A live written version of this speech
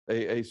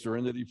a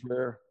serenity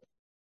prayer,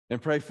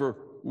 and pray for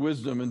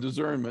wisdom and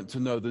discernment to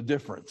know the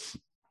difference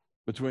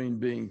between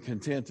being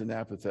content and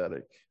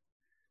apathetic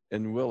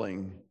and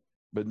willing,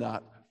 but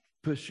not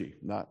pushy,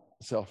 not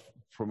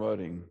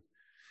self-promoting.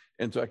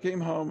 And so I came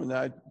home and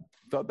I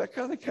thought that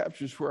kind of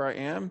captures where I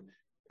am.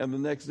 And the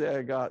next day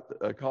I got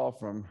a call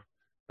from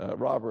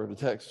Robert, a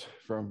text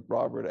from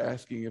Robert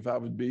asking if I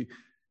would be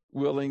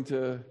willing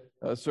to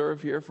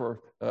serve here for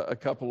a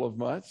couple of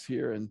months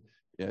here in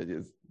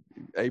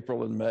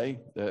April and May,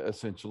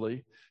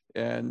 essentially.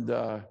 And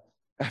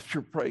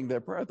after praying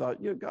that prayer, I thought,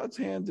 God's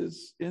hand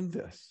is in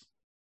this.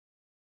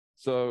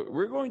 So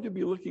we're going to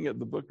be looking at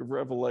the book of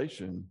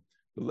Revelation.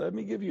 But let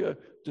me give you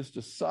just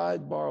a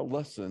sidebar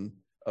lesson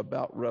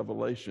about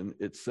Revelation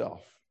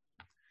itself.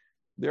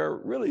 There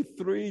are really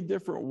three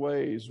different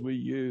ways we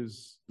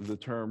use the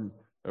term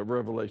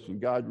revelation.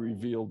 God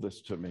revealed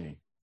this to me.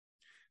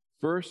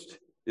 First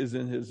is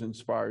in his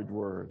inspired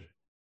word.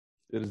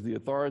 It is the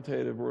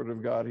authoritative word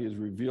of God. He has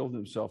revealed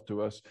himself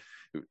to us.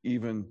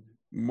 Even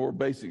more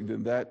basic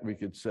than that, we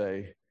could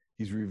say,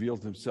 he's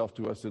revealed himself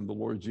to us in the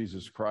Lord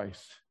Jesus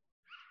Christ,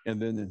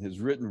 and then in his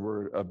written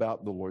word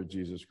about the Lord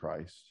Jesus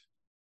Christ.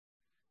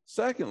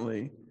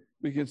 Secondly,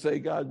 we can say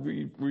God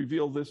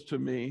revealed this to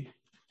me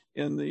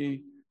in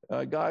the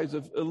guise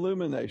of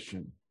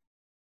illumination.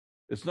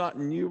 It's not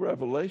new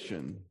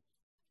revelation,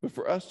 but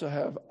for us to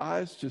have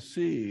eyes to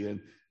see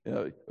and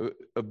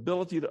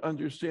ability to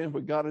understand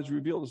what God has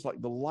revealed. It's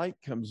like the light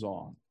comes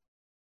on.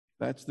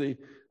 That's the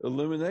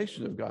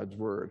illumination of God's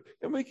word.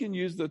 And we can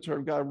use the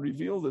term, God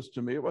revealed this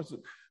to me. It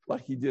wasn't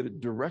like he did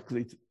it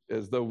directly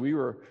as though we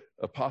were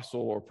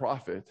apostle or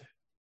prophet,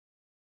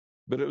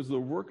 but it was the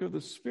work of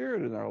the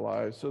Spirit in our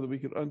lives so that we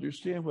could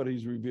understand what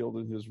he's revealed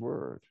in his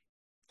word.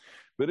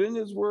 But in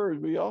his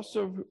word, we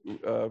also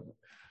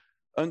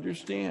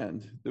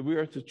understand that we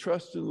are to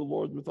trust in the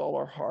Lord with all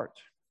our heart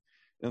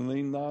and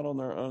lean not on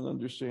our own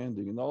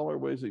understanding. In all our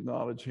ways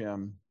acknowledge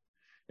him,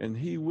 and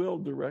he will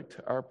direct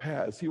our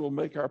paths. He will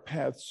make our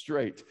paths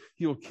straight.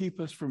 He will keep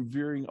us from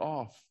veering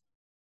off.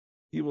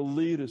 He will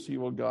lead us. He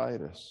will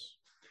guide us.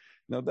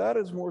 Now, that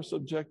is more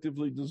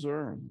subjectively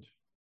discerned.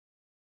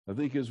 I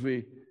think as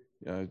we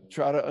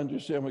try to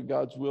understand what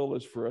God's will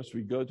is for us,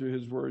 we go to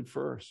his word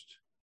first,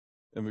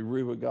 and we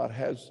read what God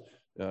has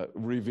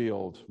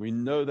revealed. We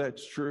know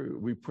that's true.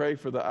 We pray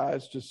for the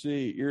eyes to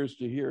see, ears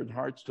to hear, and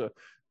hearts to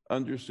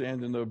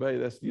understand and obey.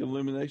 That's the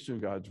illumination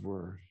of God's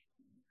word.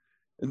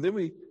 And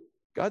then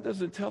God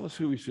doesn't tell us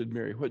who we should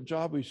marry, what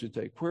job we should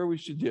take, where we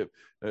should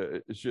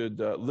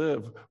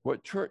live,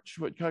 what church,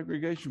 what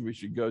congregation we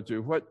should go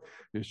to, what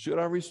should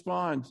I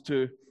respond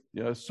to,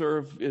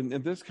 serve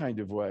in this kind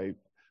of way.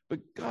 But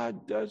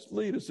God does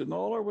lead us in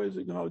all our ways.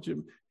 Acknowledge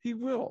him. He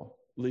will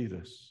lead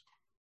us.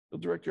 He'll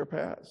direct our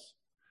paths.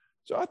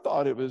 So I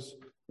thought it was,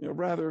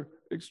 rather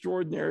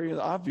extraordinary and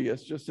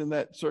obvious just in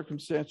that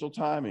circumstantial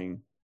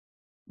timing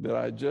that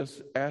I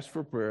just asked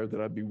for prayer, that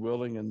I'd be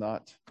willing and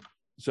not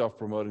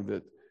self-promoting,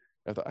 that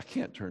I thought, I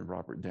can't turn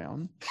Robert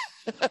down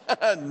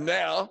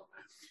now.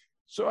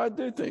 So I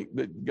do think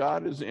that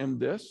God is in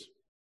this,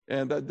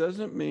 and that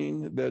doesn't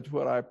mean that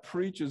what I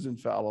preach is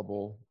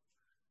infallible,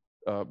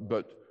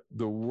 but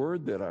the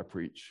word that I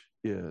preach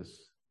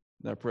is.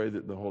 And I pray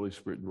that the Holy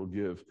Spirit will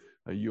give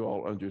you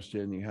all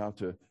understanding how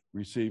to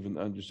receive and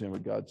understand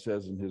what God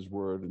says in his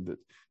word, and that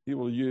he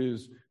will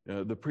use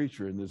the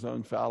preacher in his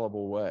own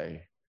fallible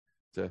way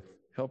to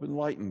help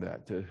enlighten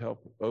that, to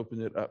help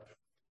open it up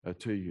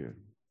to you.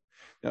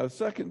 Now, the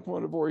second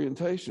point of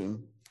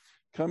orientation,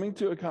 coming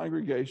to a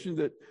congregation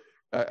that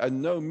I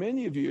know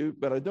many of you,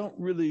 but I don't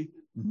really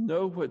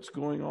know what's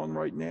going on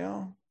right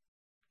now.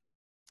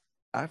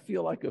 I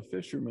feel like a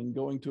fisherman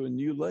going to a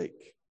new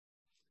lake.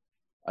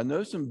 I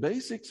know some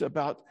basics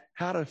about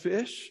how to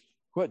fish,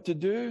 what to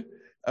do.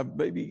 I've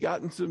maybe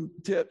gotten some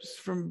tips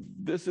from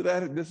this or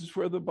that. This is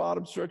where the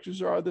bottom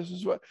structures are. This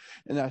is what,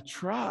 and I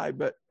try,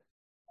 but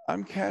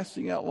I'm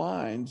casting out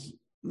lines,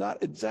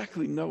 not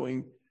exactly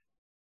knowing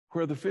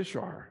where the fish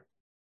are.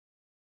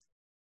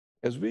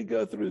 As we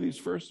go through these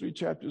first three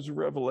chapters of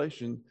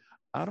Revelation,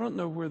 I don't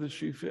know where the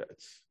shoe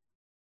fits,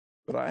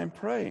 but I am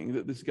praying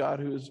that this God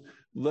who has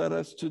led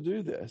us to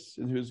do this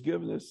and who has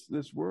given us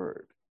this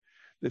word,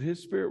 that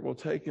his Spirit will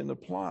take and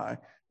apply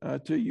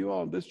to you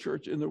all in this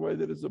church in a way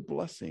that is a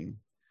blessing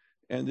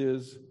and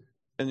is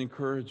an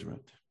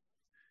encouragement.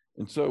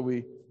 And so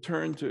we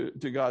turn to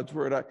God's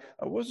word. I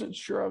wasn't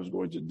sure I was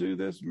going to do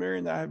this. Mary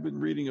and I have been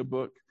reading a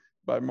book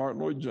by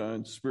Martin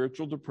Lloyd-Jones,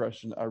 Spiritual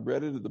Depression. I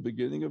read it at the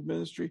beginning of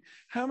ministry.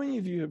 How many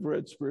of you have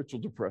read Spiritual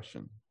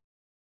Depression?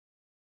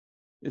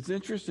 It's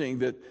interesting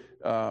that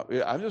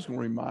I'm just going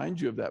to remind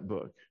you of that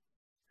book.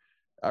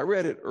 I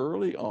read it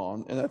early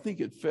on, and I think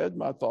it fed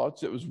my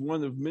thoughts. It was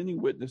one of many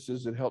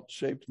witnesses that helped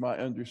shape my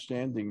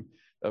understanding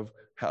of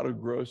how to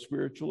grow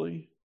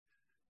spiritually.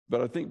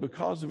 But I think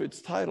because of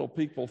its title,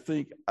 people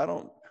think, I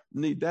don't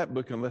need that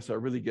book unless I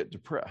really get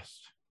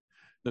depressed.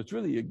 No, it's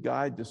really a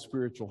guide to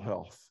spiritual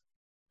health.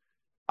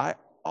 I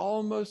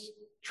almost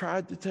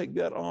tried to take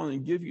that on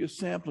and give you a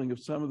sampling of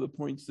some of the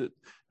points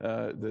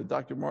that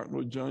Dr. Martin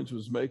Lloyd-Jones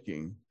was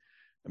making.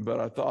 but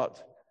I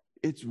thought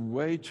it's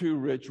way too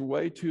rich,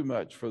 way too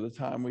much for the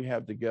time we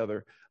have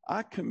together.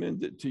 I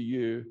commend it to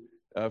you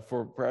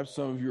for perhaps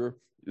some of your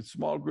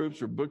small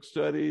groups or book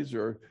studies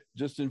or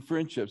just in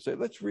friendship. Say,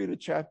 let's read a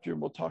chapter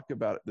and we'll talk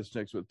about it this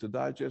next week to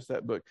digest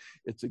that book.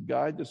 It's a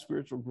guide to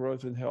spiritual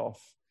growth and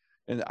health.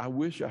 And I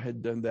wish I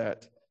had done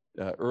that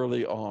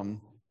early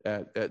on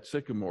at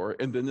Sycamore,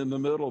 and then in the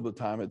middle of the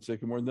time at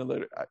Sycamore, and then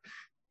later.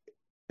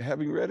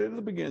 Having read it at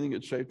the beginning,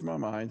 it shaped my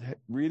mind.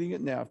 Reading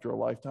it now after a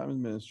lifetime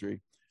in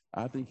ministry,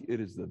 I think it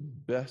is the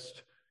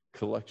best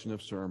collection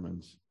of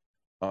sermons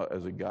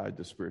as a guide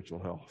to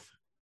spiritual health.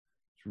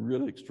 It's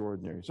really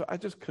extraordinary. So I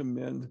just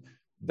commend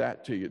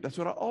that to you. That's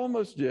what I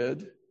almost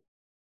did,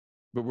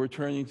 but we're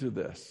turning to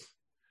this.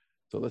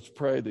 So let's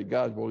pray that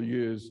God will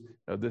use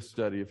this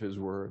study of his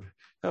word.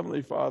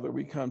 Heavenly Father,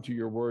 we come to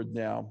your word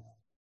now.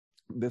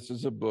 This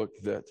is a book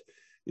that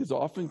is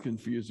often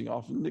confusing,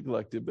 often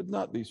neglected, but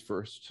not these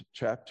first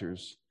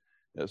chapters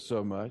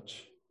so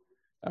much.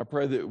 I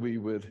pray that we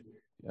would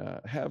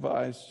have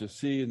eyes to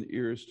see and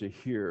ears to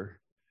hear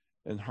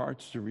and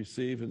hearts to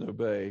receive and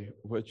obey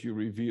what you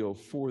reveal,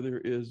 for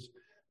there is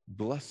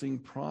blessing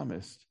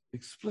promised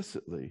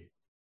explicitly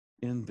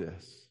in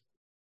this.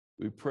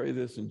 We pray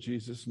this in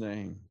Jesus'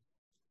 name.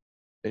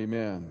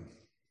 Amen.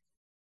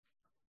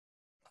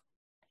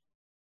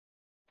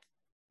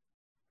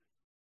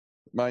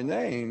 My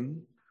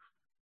name,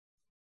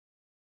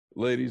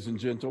 ladies and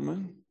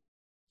gentlemen,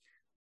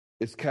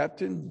 is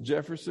Captain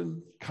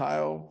Jefferson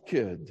Kyle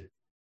Kidd,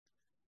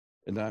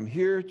 and I'm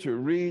here to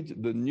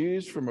read the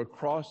news from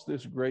across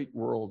this great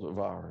world of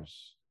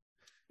ours.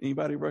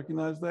 Anybody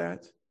recognize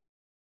that?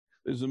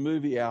 There's a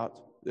movie out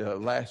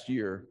last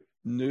year,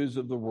 News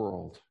of the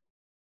World,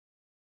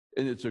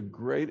 and it's a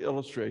great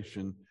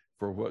illustration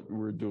for what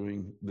we're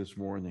doing this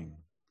morning,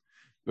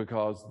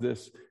 because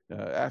this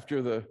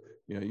after the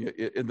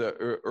in the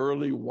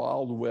early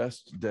Wild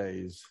West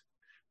days,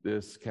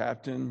 this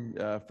captain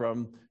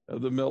from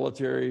the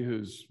military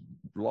who's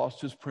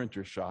lost his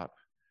printer shop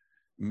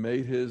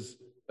made his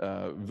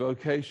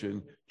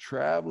vocation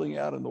traveling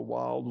out in the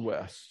Wild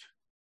West,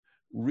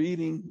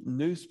 reading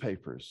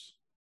newspapers.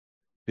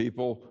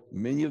 People,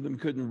 many of them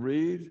couldn't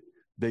read.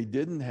 They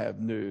didn't have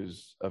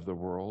news of the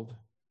world.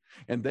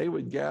 And they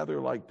would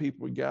gather like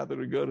people would gather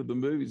to go to the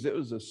movies. It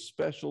was a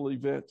special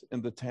event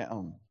in the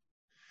town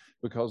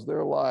because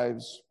their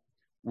lives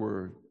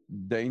were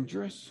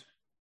dangerous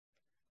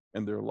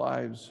and their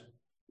lives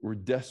were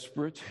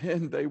desperate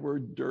and they were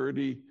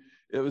dirty.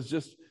 It was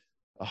just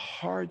a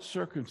hard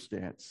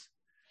circumstance.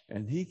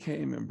 And he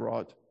came and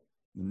brought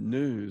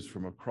news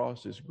from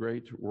across this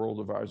great world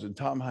of ours. And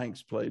Tom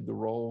Hanks played the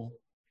role,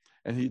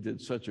 and he did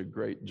such a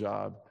great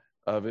job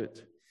of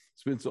it.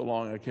 It's been so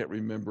long, I can't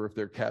remember if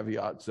there are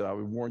caveats that I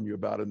would warn you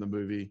about in the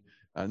movie.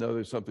 I know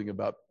there's something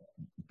about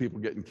people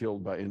getting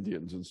killed by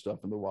Indians and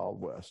stuff in the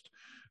Wild West.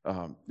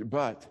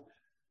 But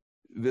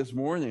this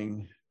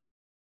morning,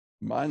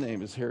 my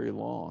name is Harry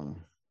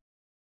Long,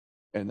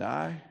 and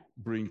I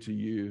bring to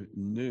you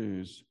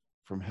news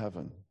from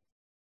heaven.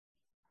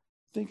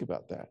 Think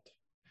about that.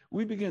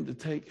 We begin to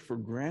take for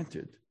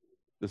granted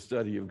the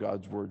study of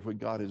God's word, what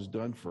God has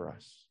done for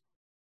us.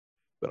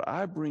 But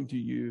I bring to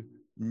you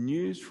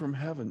news from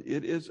heaven.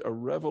 It is a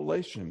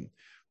revelation.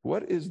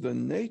 What is the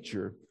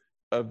nature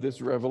of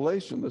this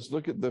revelation? Let's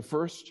look at the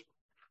first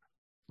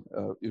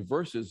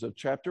verses of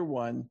chapter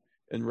 1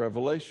 in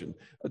Revelation.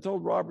 I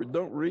told Robert,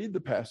 don't read the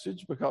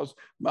passage because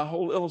my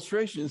whole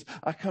illustration is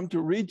I come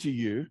to read to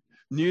you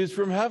news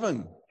from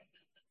heaven.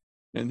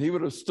 And he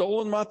would have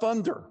stolen my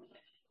thunder.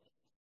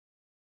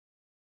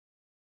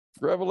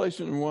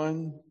 Revelation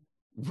 1,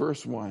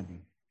 verse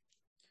 1.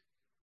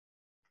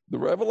 The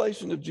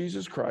revelation of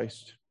Jesus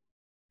Christ,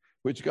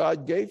 which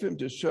God gave him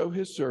to show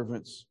his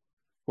servants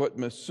what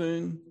must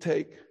soon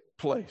take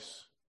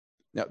place.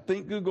 Now,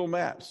 think Google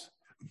Maps.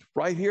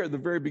 Right here at the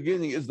very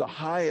beginning is the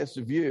highest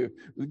view.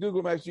 With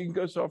Google Maps, you can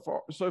go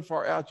so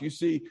far out, you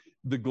see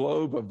the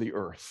globe of the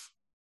earth.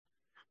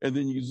 And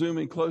then you zoom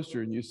in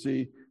closer and you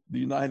see the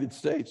United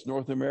States,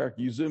 North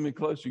America. You zoom in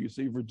closer, you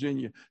see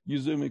Virginia. You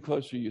zoom in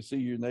closer, you see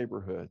your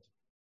neighborhood.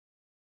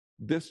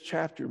 This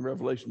chapter in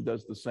Revelation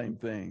does the same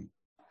thing.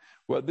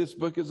 What this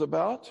book is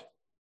about,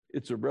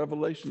 it's a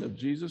revelation of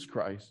Jesus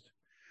Christ,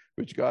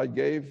 which God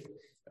gave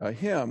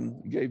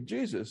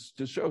Jesus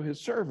to show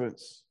his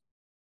servants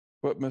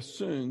what must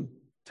soon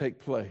take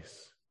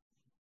place.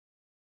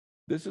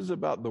 This is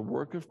about the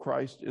work of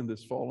Christ in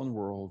this fallen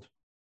world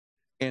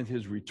and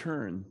his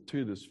return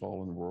to this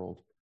fallen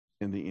world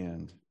in the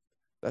end.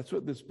 That's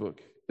what this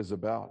book is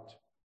about.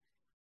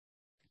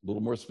 A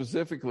little more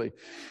specifically,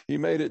 he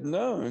made it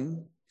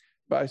known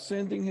by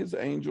sending his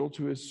angel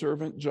to his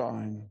servant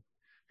John,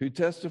 who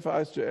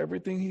testifies to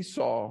everything he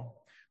saw,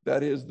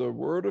 that is the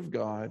word of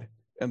God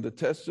and the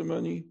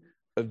testimony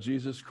of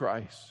Jesus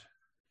Christ.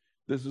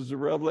 This is a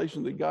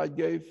revelation that God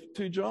gave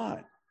to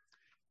John.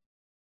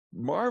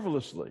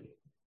 Marvelously,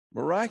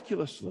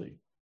 miraculously,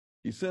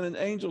 he sent an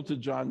angel to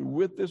John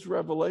with this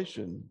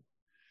revelation,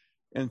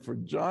 and for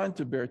John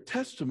to bear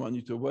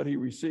testimony to what he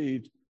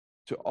received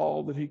to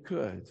all that he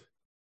could.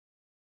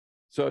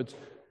 So it's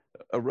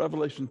a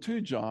revelation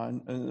to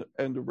John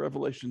and a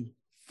revelation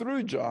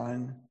through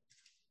John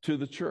to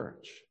the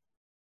church.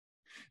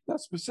 Now,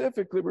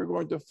 specifically, we're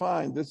going to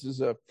find this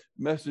is a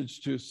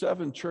message to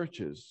 7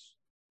 churches,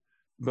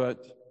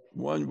 but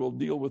one will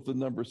deal with the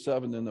number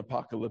 7 in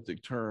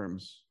apocalyptic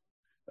terms.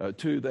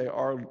 2, they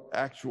are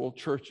actual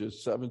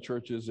churches, 7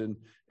 churches in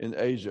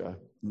Asia,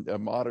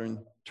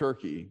 modern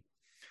Turkey.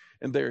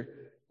 And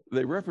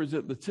they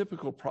represent the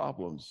typical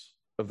problems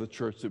of the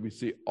church that we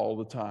see all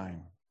the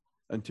time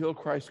until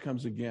Christ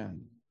comes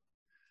again.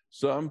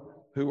 Some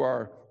who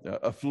are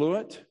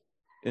affluent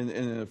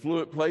in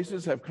affluent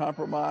places have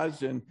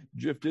compromised and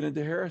drifted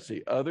into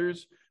heresy.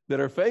 Others that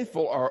are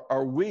faithful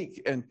are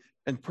weak and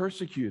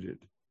persecuted.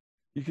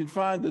 You can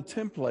find the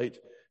template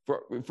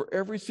for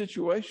every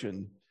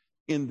situation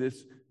in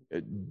this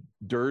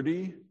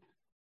dirty,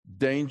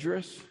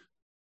 dangerous,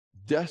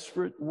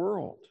 desperate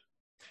world.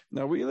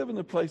 Now, we live in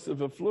a place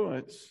of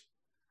affluence,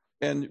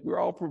 and we're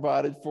all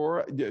provided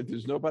for.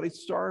 There's nobody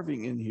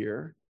starving in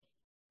here.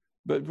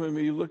 But when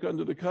we look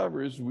under the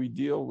covers, we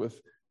deal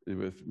with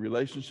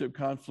relationship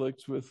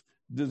conflicts, with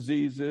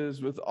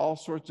diseases, with all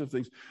sorts of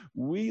things.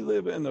 We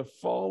live in a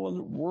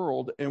fallen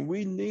world, and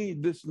we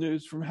need this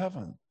news from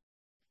heaven.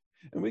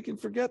 And we can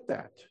forget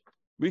that.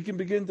 We can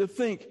begin to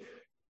think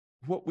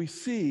what we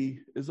see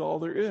is all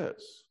there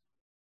is.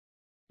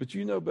 But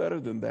you know better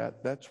than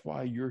that. That's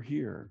why you're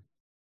here.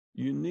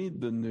 You need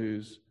the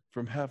news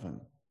from heaven.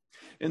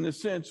 In the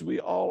sense, we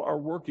all are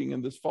working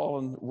in this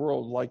fallen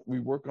world like we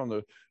work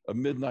on a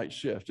midnight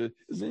shift.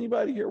 Does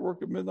anybody here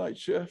work a midnight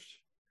shift?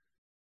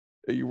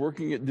 Are you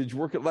working it? Did you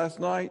work it last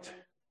night?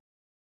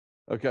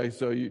 Okay,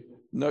 so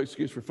no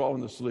excuse for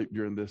falling asleep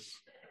during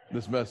this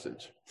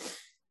message.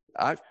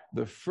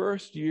 The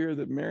first year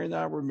that Mary and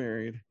I were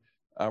married,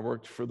 I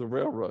worked for the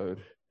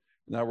railroad,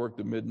 and I worked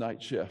a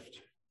midnight shift.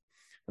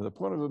 And the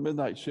point of a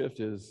midnight shift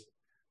is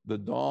the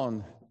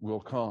dawn will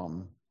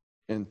come.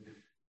 And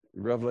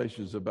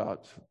Revelation is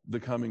about the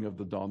coming of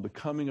the dawn, the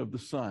coming of the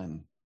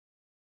sun,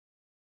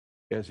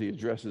 as he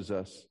addresses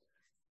us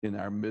in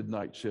our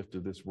midnight shift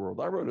of this world.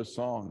 I wrote a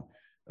song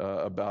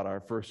about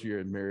our first year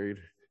in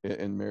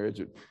marriage.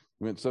 It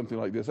went something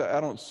like this. I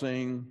don't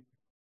sing.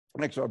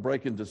 Actually, I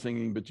break into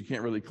singing, but you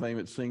can't really claim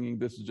it's singing.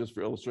 This is just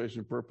for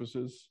illustration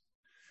purposes.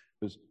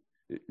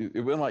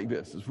 It went like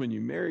this. It's when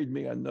you married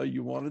me, I know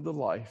you wanted the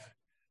life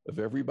of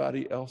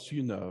everybody else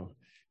you know.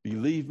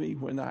 Believe me,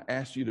 when I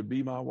asked you to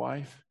be my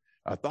wife,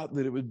 I thought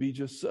that it would be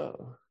just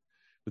so.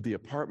 But the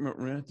apartment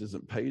rent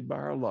isn't paid by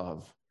our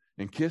love,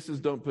 and kisses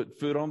don't put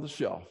food on the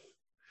shelf.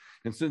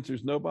 And since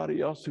there's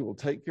nobody else who will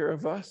take care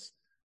of us,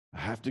 I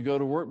have to go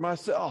to work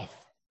myself.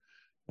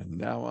 And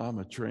now I'm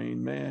a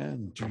trained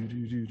man,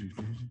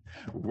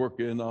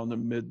 working on the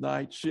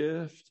midnight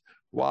shift.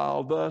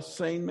 While the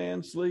sane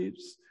man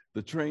sleeps,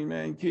 the trained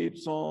man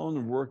keeps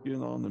on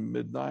working on the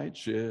midnight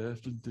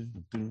shift.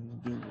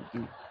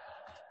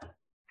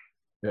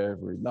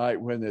 Every night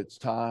when it's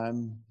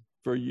time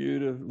for you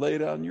to lay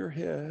down your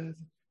head,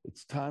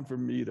 it's time for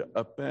me to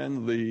up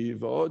and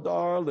leave. Oh,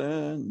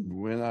 darling,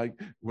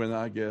 when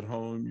I get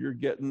home, you're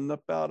getting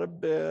up out of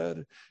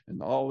bed,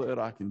 and all that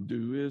I can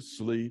do is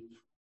sleep.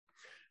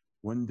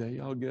 One day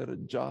I'll get a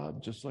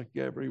job just like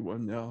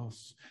everyone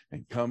else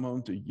and come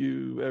home to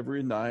you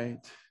every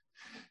night.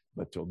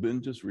 But till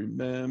then, just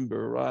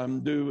remember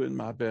I'm doing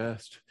my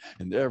best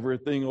and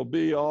everything will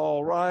be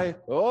all right.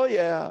 Oh,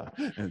 yeah.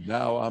 And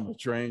now I'm a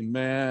trained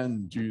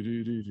man,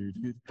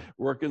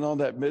 working on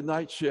that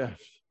midnight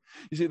shift.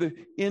 You see,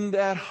 in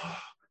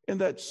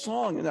that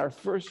song, in our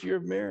first year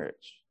of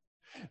marriage,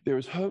 there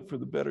was hope for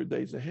the better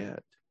days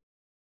ahead.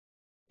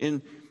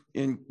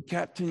 In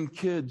Captain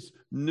Kidd's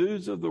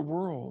News of the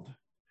World,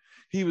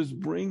 he was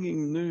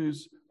bringing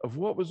news of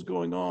what was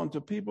going on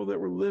to people that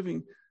were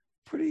living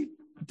pretty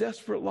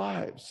desperate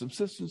lives,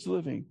 subsistence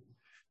living,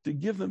 to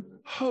give them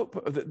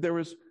hope that there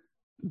was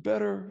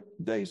better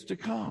days to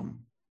come.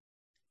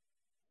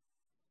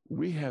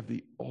 We have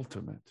the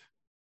ultimate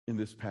in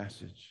this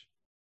passage.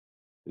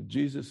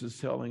 Jesus is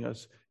telling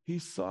us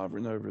he's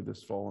sovereign over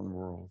this fallen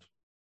world.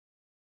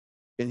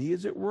 And he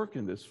is at work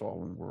in this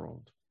fallen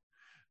world.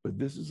 But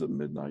this is a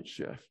midnight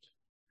shift.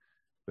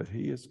 But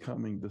he is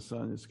coming. The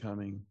sun is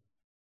coming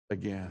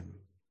again.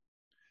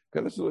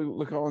 Okay, let's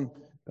look on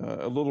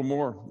a little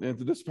more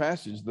into this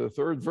passage. The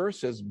third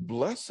verse says,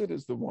 "Blessed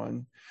is the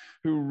one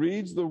who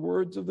reads the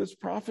words of this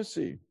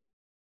prophecy,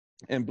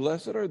 and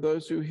blessed are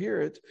those who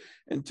hear it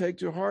and take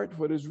to heart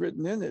what is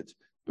written in it,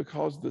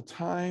 because the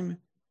time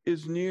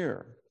is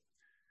near."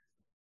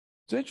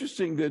 It's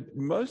interesting that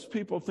most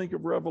people think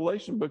of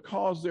Revelation,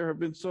 because there have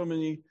been so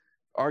many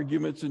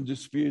arguments and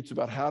disputes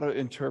about how to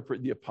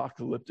interpret the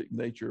apocalyptic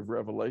nature of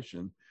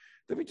Revelation,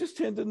 that we just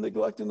tend to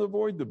neglect and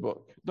avoid the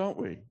book, don't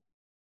we?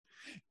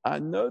 I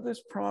know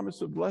this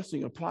promise of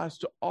blessing applies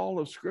to all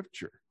of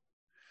Scripture,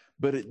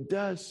 but it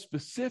does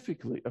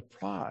specifically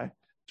apply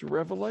to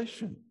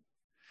Revelation.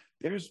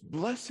 There's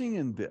blessing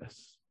in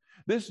this.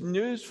 This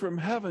news from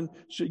heaven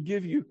should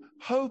give you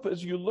hope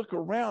as you look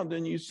around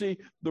and you see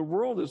the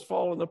world is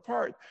falling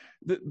apart.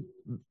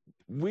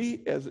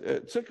 we as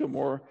at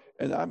Sycamore,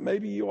 and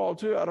maybe you all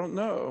too, I don't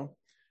know,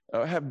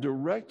 have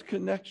direct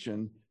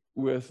connection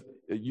with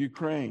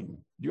Ukraine.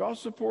 Do you all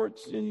support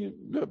any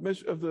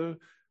of the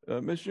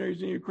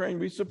missionaries in Ukraine?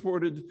 We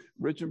supported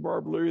Rich and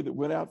Barb Leary that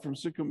went out from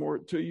Sycamore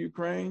to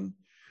Ukraine.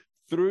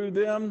 Through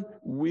them,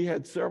 we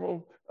had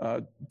several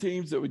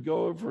teams that would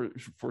go over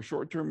for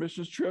short-term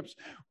missions trips.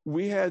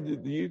 We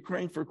had the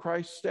Ukraine for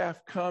Christ staff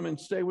come and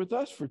stay with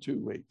us for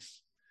 2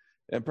 weeks.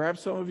 And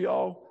perhaps some of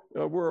y'all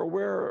were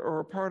aware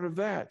or a part of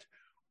that.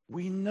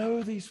 We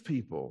know these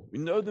people. We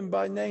know them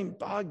by name,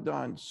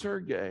 Bogdan,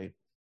 Sergei,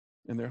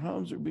 and their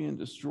homes are being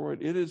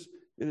destroyed. It is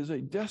a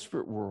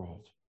desperate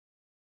world.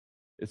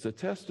 It's a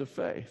test of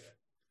faith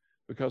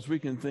because we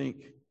can think,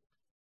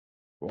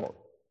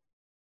 well,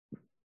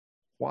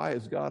 why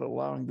is God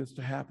allowing this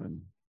to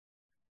happen?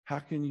 How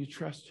can you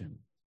trust him?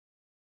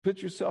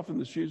 Put yourself in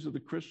the shoes of the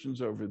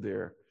Christians over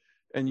there,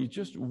 and you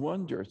just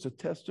wonder. It's a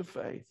test of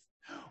faith.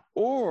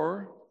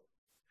 Or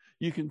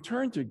you can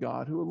turn to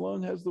God, who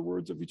alone has the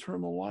words of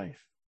eternal life.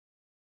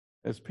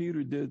 As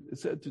Peter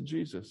said to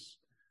Jesus,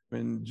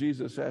 when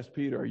Jesus asked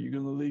Peter, are you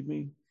going to leave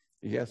me?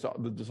 He asked all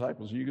the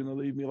disciples, are you going to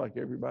leave me like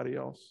everybody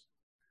else?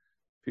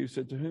 Peter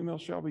said, to whom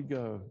else shall we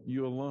go?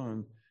 You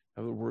alone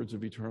have the words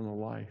of eternal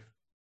life.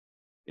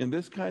 In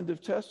this kind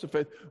of test of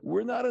faith,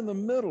 we're not in the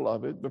middle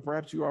of it, but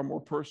perhaps you are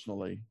more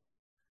personally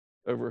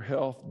over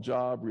health,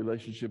 job,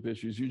 relationship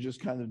issues. You're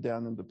just kind of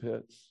down in the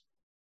pits.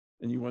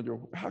 And you wonder,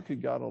 how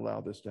could God allow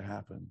this to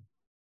happen?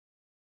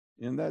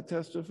 In that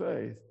test of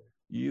faith,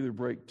 you either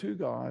break to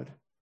God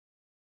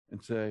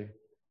and say,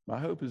 my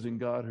hope is in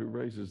God who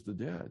raises the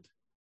dead,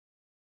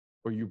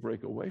 or you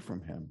break away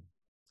from him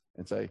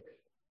and say,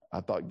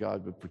 I thought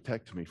God would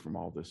protect me from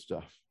all this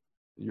stuff.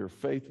 Your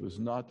faith was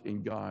not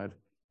in God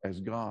as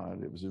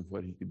God. It was in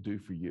what he could do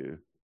for you,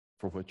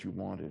 for what you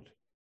wanted.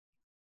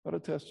 What a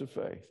test of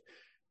faith.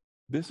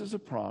 This is a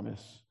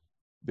promise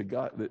that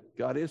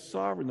God is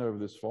sovereign over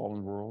this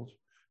fallen world.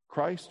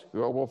 Christ,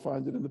 well, we'll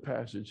find it in the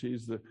passage,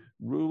 he's the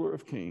ruler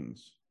of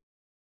kings.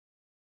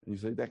 And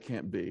you say, that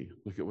can't be.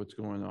 Look at what's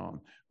going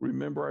on.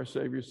 Remember, our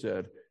Savior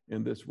said,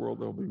 in this world,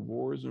 there'll be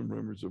wars and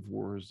rumors of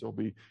wars. There'll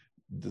be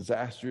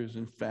disasters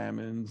and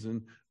famines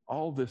and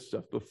all this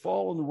stuff. The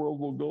fallen world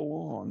will go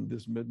on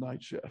this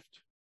midnight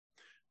shift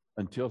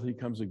until he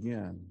comes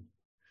again.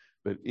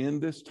 But in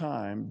this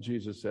time,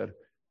 Jesus said,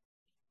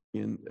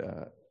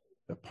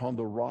 upon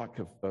the rock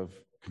of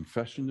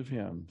confession of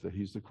him, that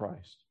he's the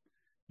Christ,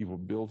 he will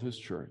build his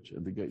church,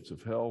 and the gates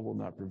of hell will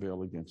not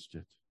prevail against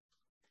it.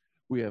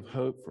 We have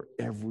hope for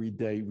every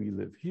day we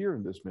live here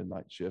in this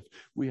midnight shift.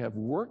 We have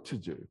work to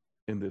do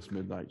in this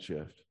midnight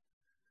shift,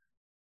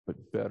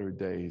 but better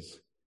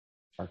days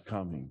are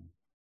coming.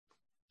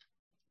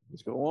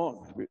 Let's go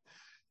on.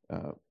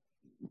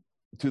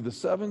 To the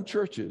 7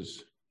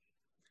 churches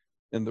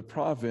in the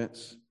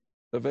province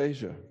of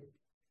Asia.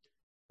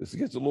 This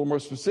gets a little more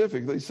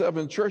specific. These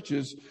 7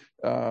 churches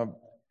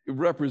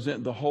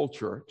represent the whole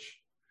church.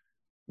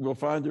 We'll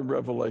find in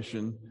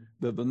Revelation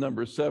that the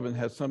number 7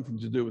 has something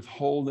to do with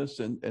wholeness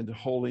and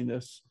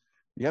holiness.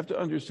 You have to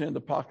understand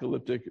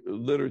apocalyptic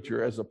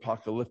literature as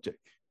apocalyptic.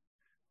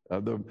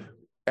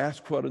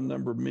 Ask what a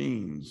number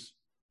means,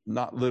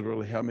 not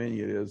literally how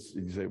many it is.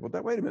 And you say, well,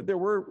 wait a minute, there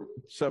were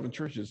 7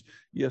 churches.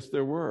 Yes,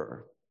 there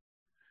were.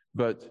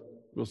 But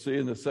we'll see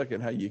in a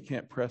second how you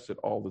can't press it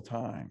all the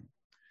time.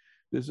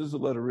 This is a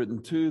letter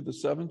written to the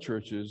 7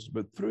 churches,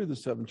 but through the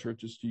 7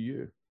 churches to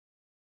you,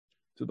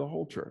 to the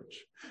whole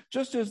church.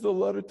 Just as the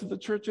letter to the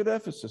church at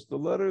Ephesus, the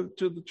letter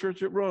to the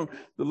church at Rome,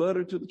 the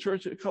letter to the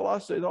church at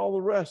Colossae, and all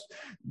the rest,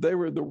 they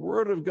were the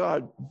word of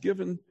God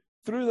given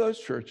through those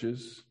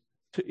churches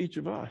to each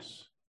of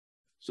us.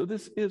 So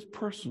this is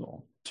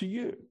personal to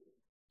you.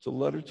 It's a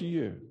letter to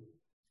you.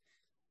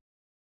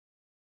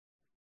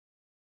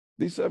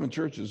 These 7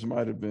 churches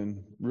might have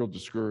been real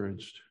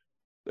discouraged.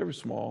 They were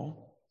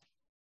small.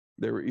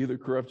 They were either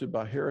corrupted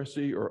by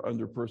heresy or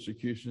under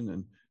persecution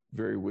and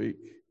very weak.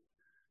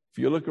 If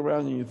you look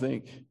around and you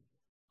think,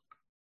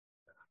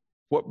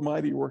 what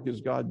mighty work is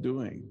God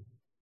doing?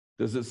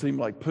 Does it seem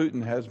like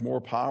Putin has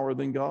more power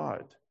than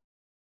God?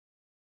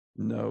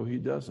 No, he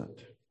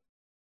doesn't.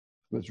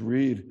 Let's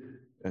read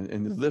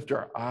and lift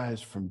our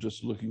eyes from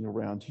just looking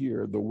around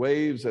here. The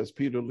waves, as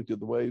Peter looked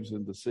at the waves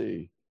in the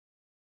sea,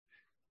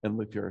 and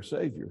looked at our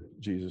Savior,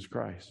 Jesus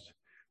Christ.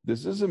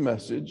 This is a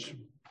message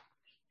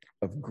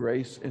of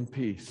grace and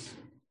peace.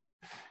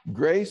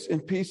 Grace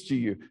and peace to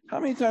you. How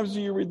many times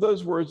do you read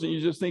those words and you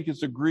just think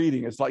it's a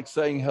greeting? It's like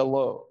saying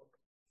hello.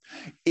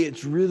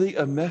 It's really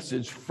a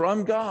message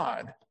from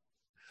God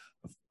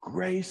of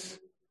grace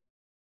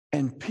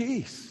and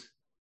peace.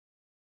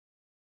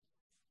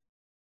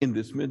 In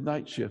this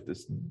midnight shift,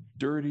 that's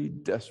dirty,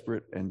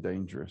 desperate, and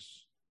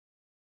dangerous.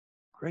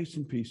 Grace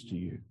and peace to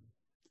you,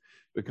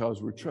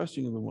 because we're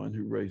trusting in the one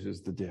who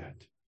raises the dead.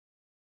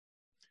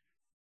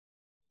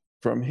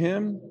 From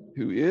him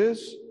who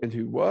is, and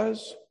who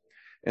was,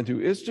 and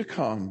who is to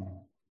come.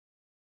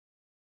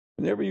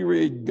 Whenever you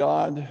read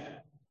God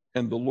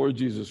and the Lord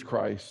Jesus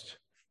Christ,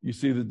 you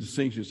see the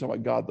distinction. It's talking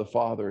about God the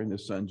Father and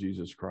his Son,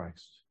 Jesus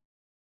Christ.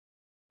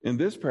 In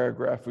this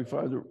paragraph, we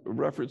find a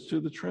reference to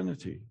the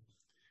Trinity.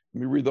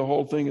 Let me read the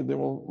whole thing and then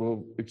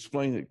we'll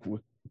explain it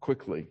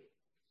quickly.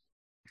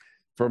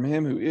 From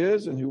him who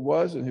is and who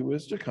was and who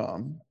is to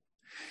come,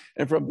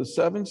 and from the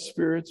seven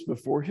spirits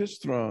before his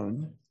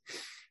throne,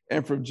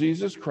 and from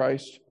Jesus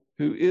Christ,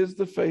 who is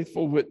the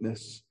faithful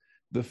witness,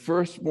 the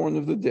firstborn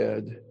of the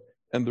dead,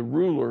 and the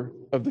ruler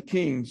of the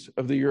kings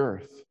of the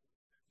earth.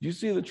 Do you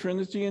see the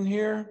Trinity in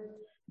here?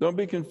 Don't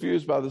be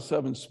confused by the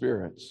seven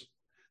spirits.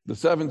 The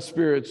seven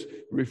spirits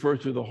refer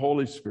to the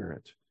Holy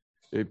Spirit.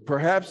 It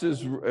perhaps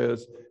is,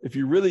 if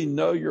you really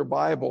know your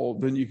Bible,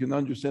 then you can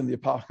understand the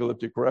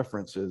apocalyptic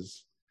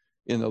references.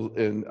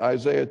 In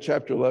Isaiah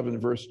chapter 11,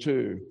 verse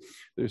 2,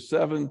 there's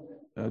seven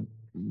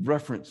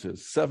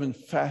references, seven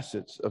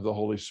facets of the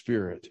Holy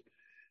Spirit.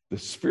 The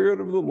Spirit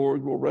of the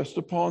Lord will rest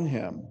upon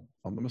him,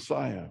 on the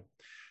Messiah.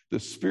 The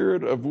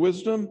Spirit of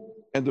wisdom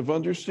and of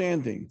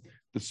understanding,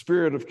 the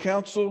Spirit of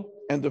counsel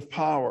and of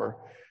power,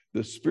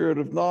 the Spirit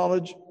of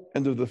knowledge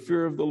and of the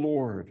fear of the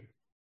Lord.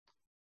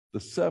 The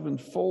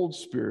sevenfold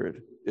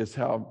Spirit is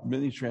how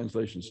many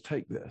translations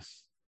take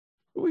this.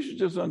 But we should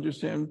just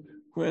understand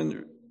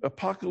when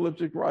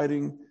apocalyptic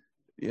writing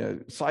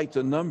cites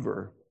a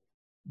number,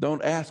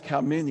 don't ask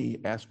how many,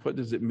 ask what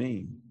does it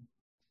mean.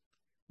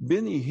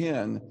 Benny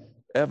Hinn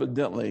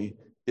evidently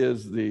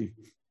is do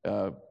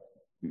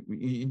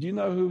you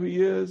know who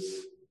he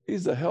is?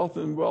 He's the health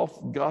and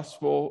wealth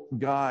gospel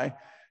guy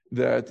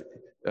that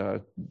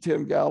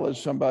Tim Gallagher,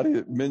 somebody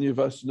that many of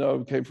us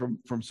know, came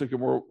from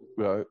Sycamore.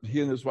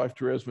 He and his wife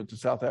Therese went to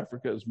South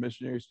Africa as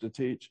missionaries to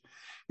teach.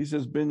 He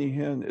says Benny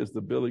Hinn is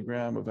the Billy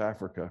Graham of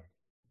Africa.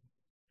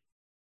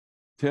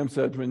 Tim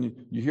said when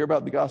you hear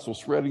about the gospel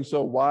spreading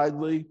so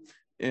widely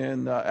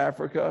in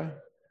Africa,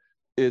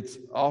 it's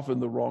often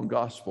the wrong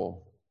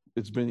gospel.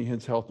 It's Benny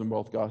Hinn's health and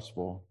wealth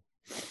gospel.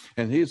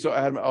 And he's so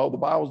adamant, the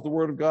Bible's the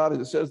word of God,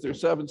 and it says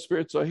there's seven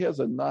spirits, so he has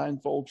a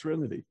ninefold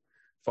Trinity,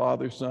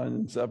 Father, Son,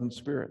 and seven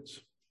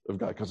spirits of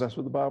God, because that's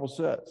what the Bible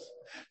says.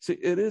 See,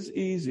 it is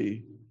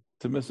easy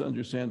to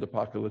misunderstand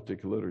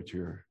apocalyptic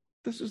literature.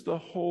 This is the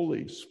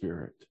Holy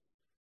Spirit.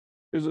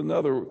 There's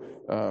another,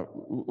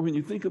 when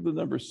you think of the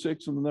number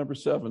 6 and the number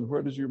 7,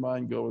 where does your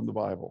mind go in the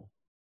Bible?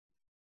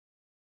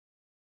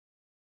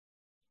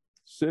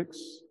 6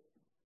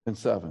 and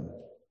 7.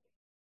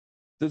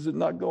 Does it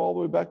not go all the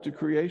way back to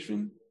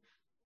creation?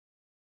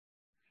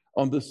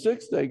 On the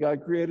sixth day,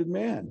 God created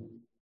man.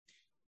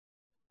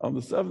 On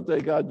the seventh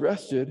day, God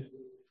rested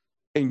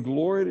and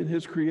gloried in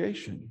his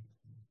creation.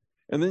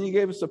 And then he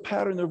gave us a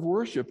pattern of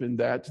worship in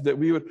that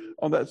we would,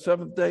 on that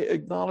seventh day,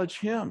 acknowledge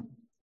him.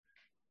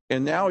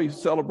 And now we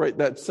celebrate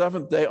that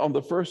seventh day on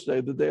the first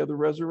day, the day of the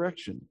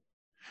resurrection.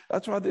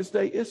 That's why this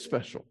day is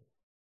special.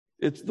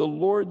 It's the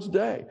Lord's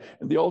day.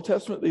 In the Old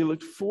Testament, they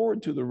looked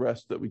forward to the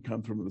rest that would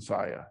come from the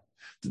Messiah.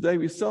 Today,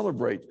 we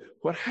celebrate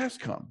what has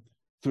come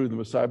through the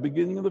Messiah,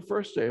 beginning of the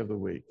first day of the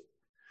week.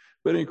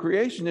 But in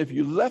creation, if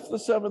you left the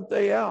seventh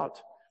day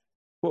out,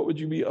 what would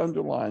you be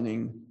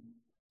underlining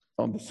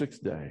on the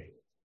sixth day?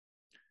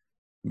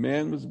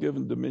 Man was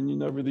given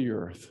dominion over the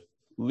earth.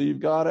 Leave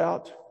God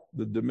out,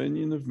 the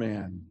dominion of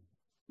man.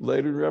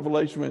 Later in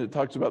Revelation, when it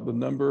talks about the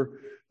number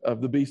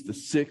of the beast, the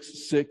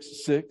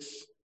 666,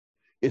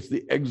 it's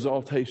the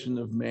exaltation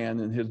of man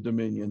and his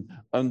dominion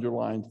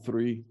underlined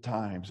 3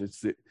 times.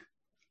 It's the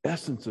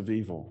essence of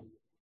evil.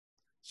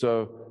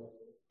 So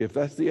if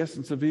that's the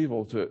essence of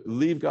evil, to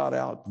leave God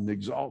out and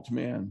exalt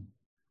man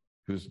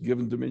who's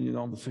given dominion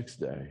on the sixth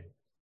day,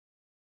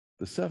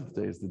 the seventh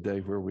day is the day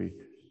where we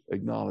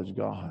acknowledge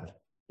God.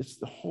 It's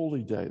the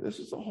holy day. This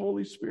is the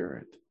Holy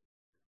Spirit.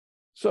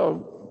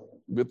 So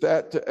with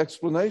that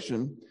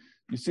explanation,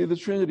 you see the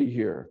Trinity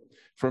here.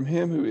 From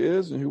him who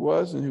is and who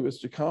was and who is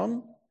to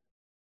come,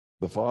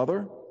 the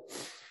Father,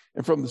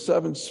 and from the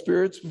 7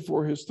 spirits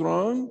before his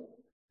throne,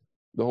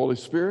 the Holy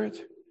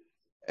Spirit,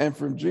 and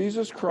from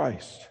Jesus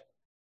Christ.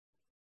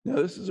 Now,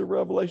 this is a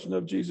revelation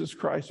of Jesus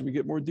Christ, and we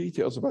get more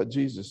details about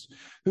Jesus,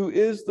 who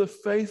is the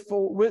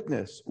faithful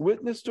witness.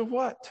 Witness to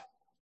what?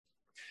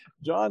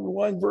 John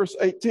 1, verse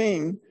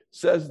 18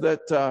 says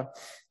that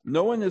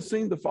no one has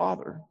seen the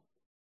Father.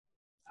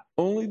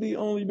 Only the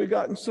only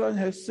begotten Son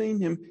has seen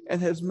him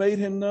and has made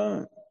him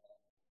known.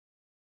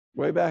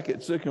 Way back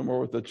at Sycamore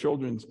with the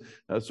children's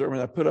sermon,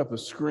 I put up a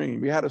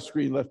screen. We had a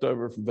screen left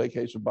over from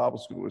Vacation Bible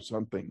School or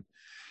something,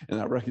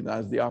 and I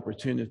recognized the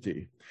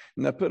opportunity.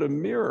 And I put a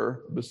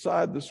mirror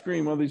beside the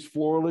screen, one of these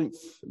floor-length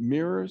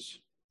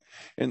mirrors,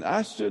 and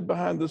I stood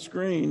behind the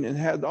screen and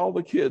had all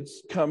the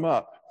kids come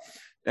up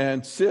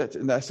and sit.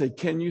 And I said,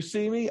 "Can you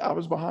see me?" I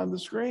was behind the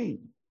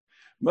screen.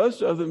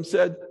 Most of them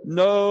said,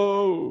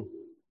 "No."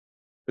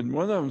 And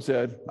one of them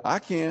said, "I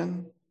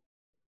can." I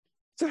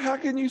said, "How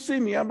can you see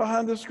me? I'm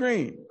behind the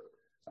screen."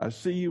 "I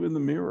see you in the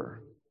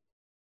mirror."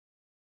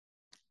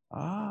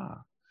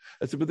 I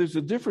said, "But there's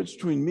a difference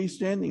between me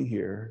standing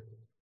here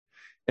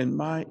and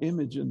my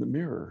image in the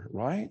mirror,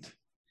 right?"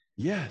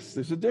 "Yes,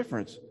 there's a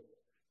difference,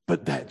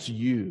 but that's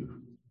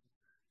you."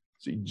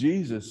 See,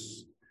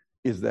 Jesus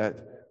is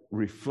that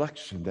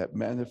reflection, that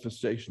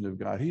manifestation of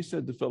God. He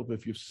said to Philip,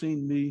 if you've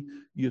seen me,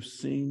 you've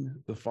seen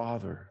the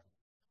Father.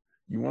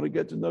 You want to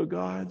get to know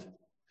God?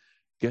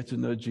 Get to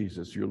know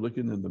Jesus. You're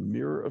looking in the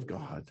mirror of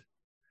God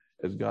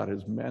as God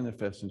has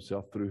manifested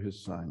himself through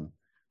his Son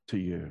to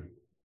you.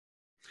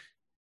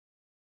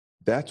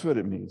 That's what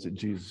it means that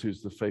Jesus,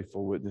 who's the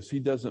faithful witness, he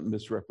doesn't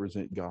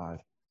misrepresent God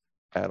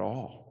at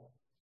all.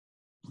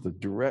 The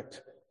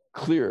direct,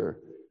 clear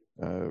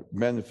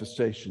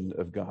manifestation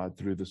of God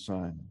through the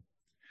Son.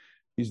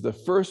 He's the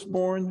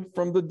firstborn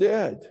from the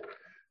dead.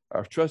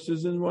 Our trust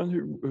is in one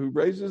who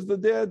raises the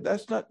dead.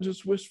 That's not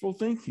just wishful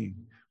thinking.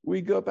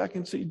 We go back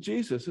and see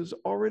Jesus has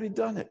already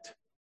done it.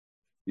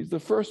 He's the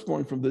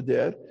firstborn from the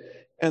dead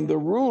and the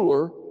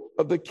ruler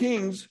of the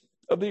kings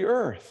of the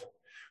earth.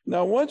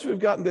 Now, once we've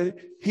gotten that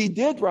he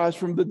did rise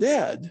from the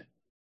dead,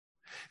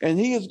 and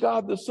he is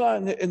God the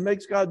Son and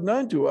makes God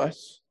known to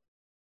us,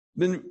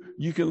 then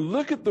you can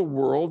look at the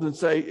world and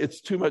say, it's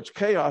too much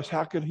chaos.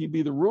 How could he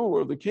be the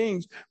ruler of the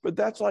kings? But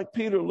that's like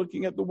Peter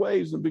looking at the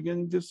waves and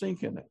beginning to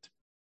sink in it.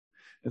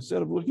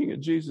 Instead of looking at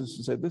Jesus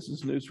and say, this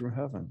is news from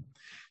heaven.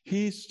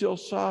 He's still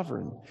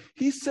sovereign.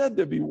 He said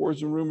there'd be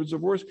wars and rumors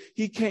of wars.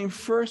 He came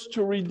first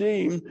to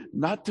redeem,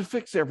 not to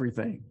fix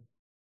everything.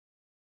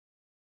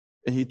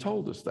 And he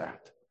told us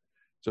that.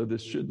 So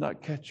this should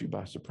not catch you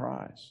by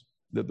surprise,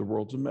 that the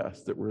world's a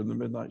mess, that we're in the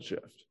midnight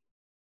shift.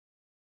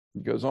 He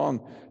goes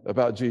on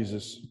about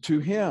Jesus. To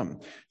him,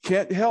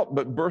 can't help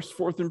but burst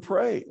forth in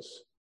praise.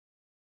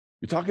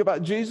 You talk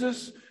about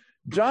Jesus,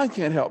 John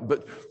can't help,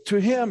 but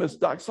to him is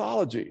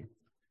doxology,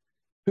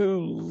 who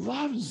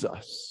loves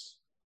us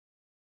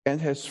and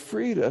has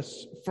freed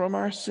us from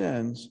our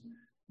sins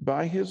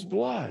by his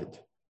blood.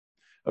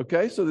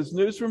 Okay, so this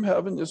news from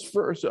heaven is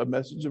first a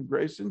message of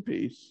grace and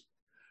peace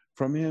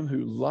from him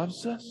who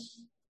loves us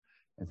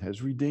and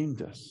has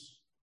redeemed us.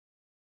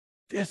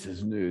 This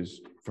is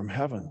news from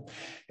heaven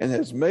and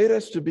has made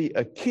us to be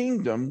a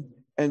kingdom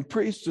and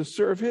priests to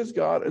serve his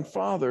God and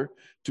Father.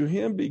 To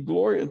him be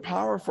glory and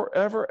power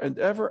forever and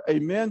ever.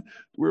 Amen.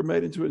 We're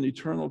made into an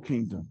eternal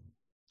kingdom.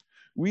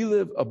 We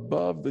live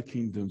above the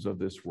kingdoms of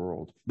this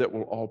world that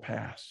will all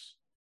pass.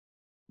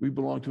 We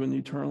belong to an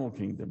eternal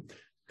kingdom.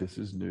 This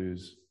is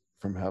news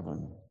from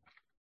heaven.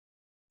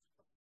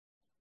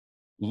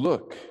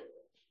 Look,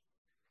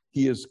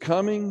 he is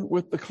coming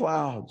with the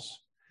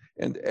clouds,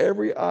 and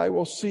every eye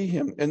will see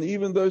him, and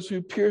even those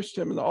who pierced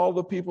him, and all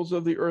the peoples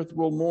of the earth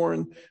will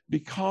mourn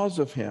because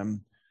of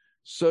him.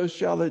 So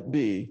shall it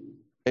be.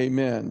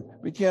 Amen.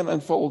 We can't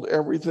unfold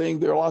everything.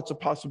 There are lots of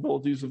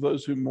possibilities of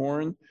those who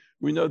mourn.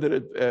 We know that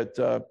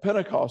at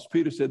Pentecost,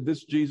 Peter said,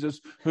 this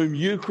Jesus whom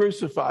you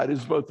crucified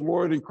is both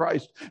Lord and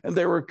Christ. And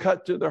they were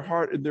cut to their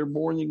heart, and their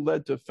mourning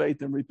led to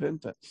faith and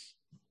repentance.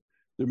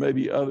 There may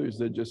be others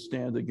that just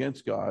stand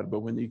against God, but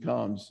when he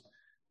comes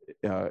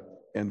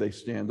and they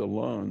stand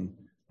alone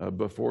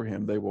before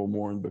him, they will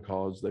mourn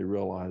because they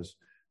realize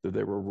that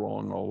they were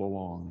wrong all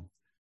along,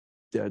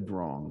 dead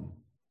wrong.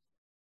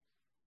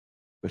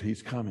 But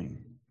he's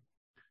coming.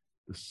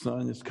 The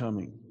sun is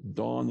coming.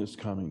 Dawn is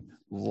coming.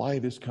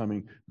 Light is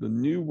coming. The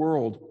new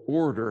world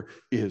order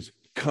is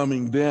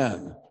coming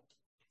then,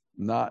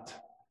 not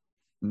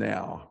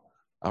now.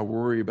 I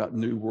worry about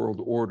new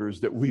world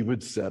orders that we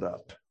would set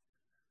up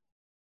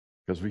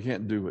because we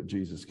can't do what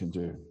Jesus can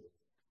do.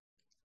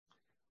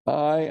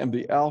 I am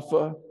the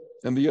Alpha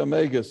and the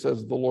Omega,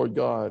 says the Lord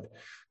God,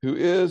 who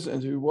is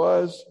and who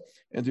was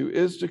and who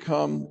is to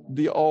come,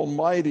 the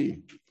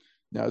Almighty.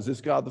 Now, is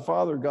this God the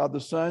Father or God the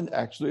Son?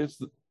 Actually,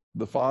 it's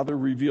the Father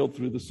revealed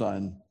through the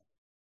Son,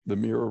 the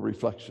mirror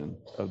reflection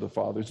of the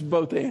Father. It's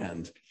both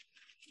and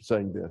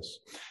saying this.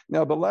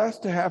 Now, the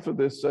last half of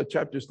this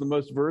chapter is the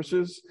most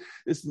verses.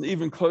 It's an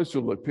even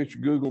closer look. Picture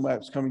Google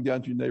Maps coming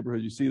down to your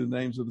neighborhood. You see the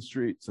names of the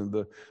streets and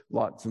the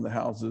lots and the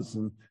houses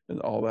and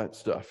all that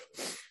stuff.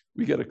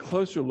 We get a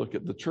closer look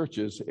at the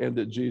churches and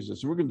at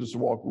Jesus. And we're going to just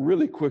walk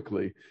really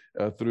quickly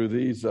through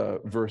these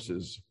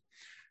verses.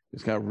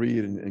 Just kind of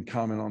read and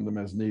comment on them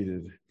as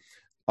needed.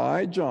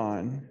 I,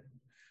 John,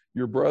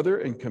 your brother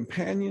and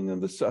companion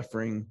in the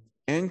suffering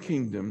and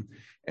kingdom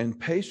and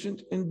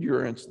patient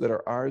endurance that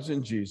are ours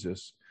in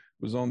Jesus,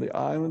 was on the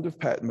island of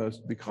Patmos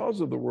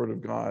because of the word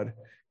of God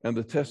and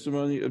the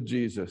testimony of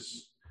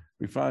Jesus.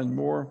 We find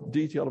more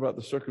detail about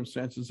the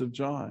circumstances of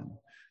John.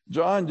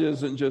 John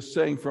isn't just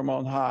saying from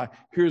on high,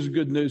 here's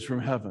good news from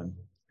heaven.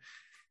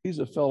 He's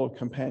a fellow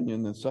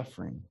companion in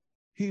suffering.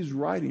 He's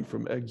writing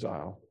from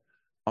exile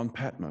on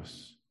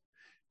Patmos.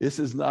 This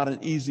is not an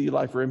easy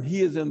life for him.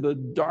 He is in the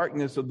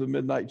darkness of the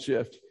midnight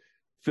shift,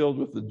 filled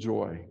with the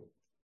joy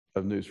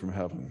of news from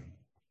heaven.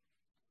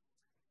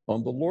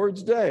 On the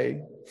Lord's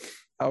day,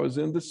 I was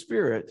in the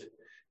Spirit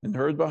and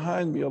heard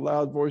behind me a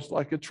loud voice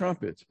like a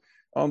trumpet.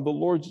 On the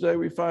Lord's day,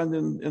 we find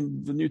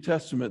in the New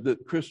Testament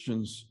that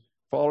Christians,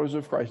 followers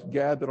of Christ,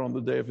 gathered on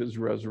the day of his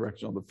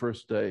resurrection, on the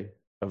first day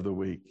of the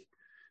week.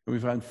 And we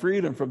find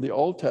freedom from the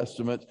Old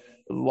Testament,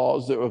 the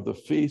laws of the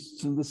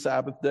feasts and the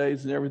Sabbath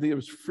days and everything. It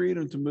was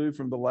freedom to move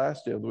from the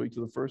last day of the week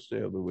to the first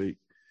day of the week.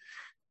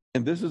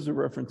 And this is a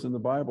reference in the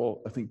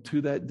Bible, I think,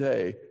 to that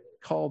day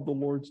called the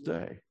Lord's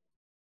Day.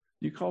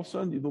 You call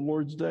Sunday the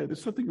Lord's day.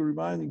 There's something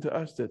reminding to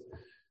us that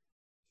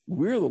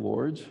we're the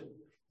Lord's.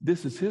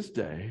 This is his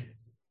day.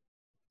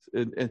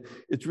 And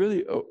it's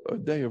really a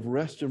day of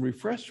rest and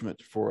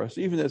refreshment for us.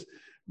 Even as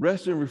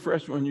rest and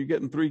refreshment, when you're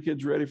getting 3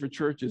 kids ready for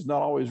church, is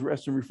not always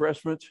rest and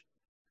refreshment.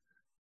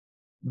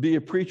 Be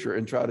a preacher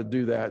and try to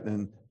do that.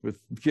 And with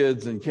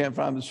kids, and can't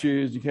find the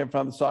shoes, you can't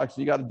find the socks,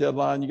 you got a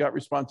deadline, you got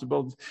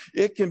responsibilities.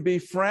 It can be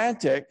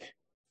frantic.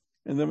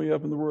 And then we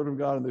open the Word of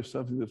God, and there's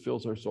something that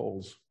fills our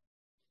souls.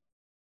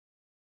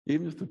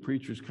 Even if the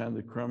preacher's kind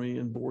of crummy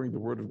and boring, the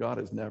Word of God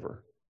is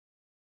never.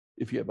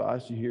 If you have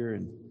eyes to hear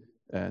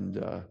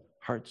and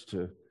hearts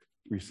to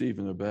receive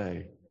and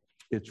obey,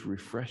 it's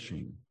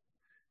refreshing.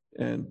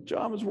 And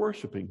John was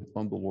worshiping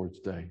on the Lord's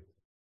day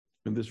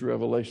when this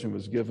revelation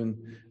was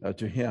given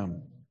to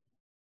him.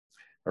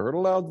 I heard a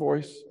loud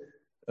voice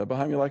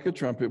behind me like a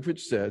trumpet,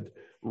 which said,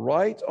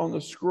 "Write on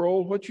the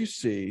scroll what you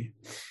see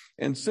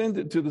and send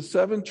it to the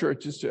 7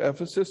 churches, to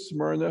Ephesus,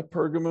 Smyrna,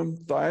 Pergamum,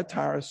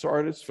 Thyatira,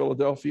 Sardis,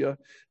 Philadelphia,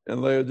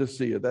 and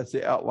Laodicea." That's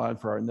the outline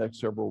for our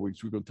next several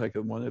weeks. We're going to take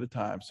them one at a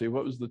time. See,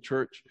 what was the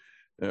church,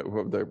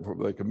 what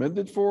were they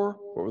commended for?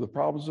 What were the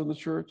problems of the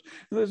church?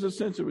 And there's a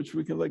sense in which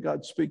we can let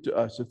God speak to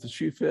us. If the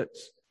shoe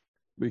fits,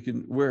 we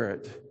can wear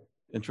it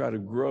and try to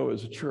grow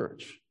as a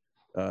church,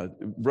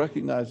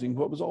 recognizing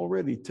what was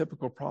already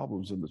typical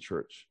problems in the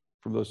church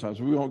from those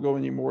times. We won't go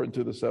any more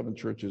into the 7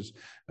 churches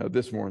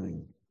this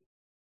morning.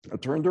 I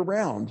turned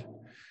around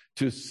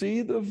to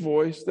see the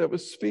voice that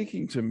was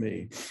speaking to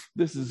me.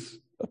 This is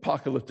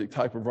apocalyptic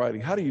type of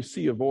writing. How do you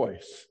see a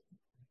voice?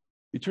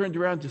 He turned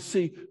around to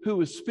see who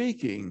was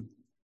speaking,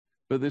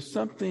 but there's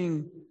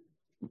something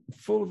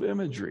full of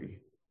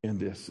imagery in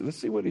this. Let's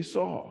see what he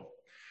saw.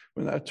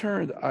 When I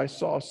turned, I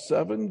saw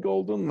 7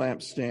 golden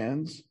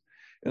lampstands,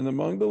 and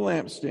among the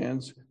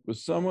lampstands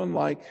was someone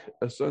like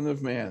a son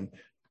of man.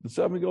 The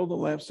 7 golden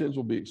lampstands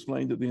will be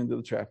explained at the end of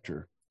the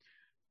chapter.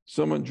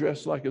 Someone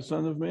dressed like a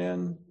son of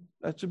man,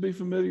 that should be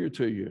familiar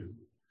to you.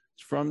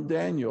 It's from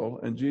Daniel,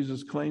 and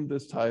Jesus claimed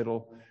this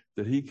title,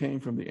 that he came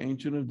from the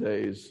Ancient of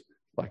Days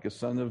like a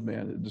son of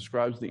man. It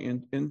describes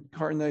the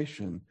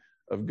incarnation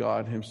of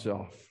God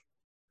himself.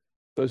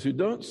 Those who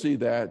don't see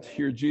that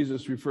hear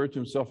Jesus refer to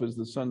himself as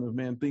the Son of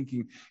Man,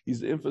 thinking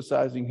he's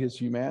emphasizing his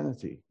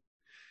humanity.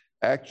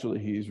 Actually,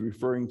 he's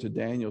referring to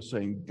Daniel,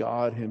 saying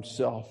God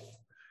himself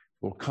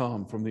will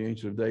come from the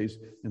Ancient of Days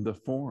in the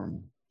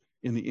form,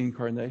 in the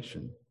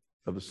incarnation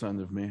of the Son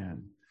of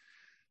Man.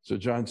 So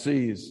John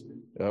sees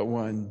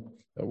one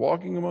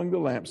walking among the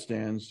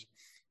lampstands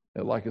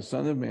like a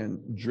son of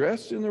man,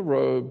 dressed in a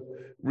robe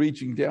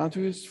reaching down to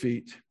his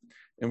feet,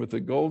 and with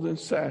a golden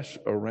sash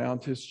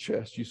around his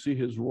chest. You see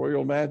his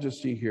royal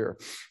majesty here.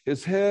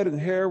 His head and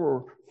hair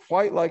were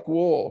white like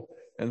wool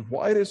and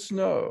white as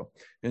snow,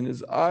 and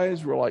his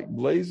eyes were like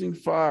blazing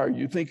fire.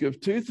 You think of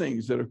 2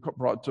 things that are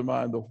brought to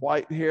mind: the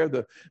white hair,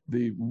 the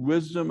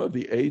wisdom of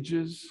the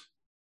ages,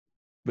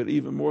 but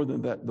even more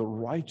than that, the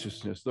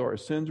righteousness. Though our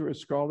sins are as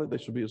scarlet, they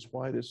shall be as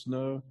white as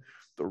snow.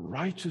 The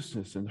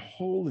righteousness and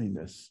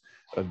holiness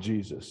of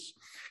Jesus.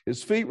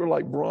 His feet were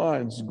like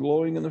bronze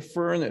glowing in the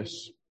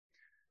furnace.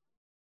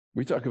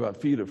 We talk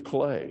about feet of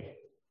clay,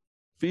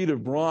 feet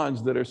of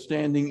bronze that are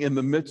standing in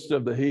the midst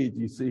of the heat.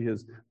 You see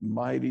his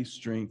mighty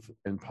strength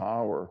and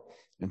power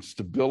and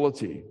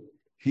stability.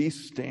 He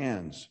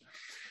stands.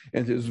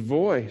 And his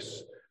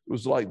voice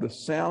was like the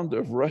sound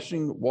of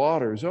rushing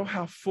waters. Oh,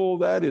 how full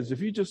that is.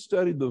 If you just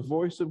studied the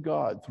voice of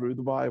God through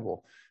the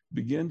Bible, it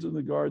begins in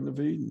the Garden of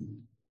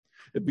Eden.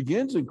 It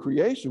begins in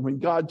creation when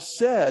God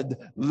said,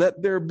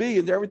 "Let there be,"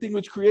 and everything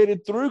was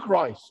created through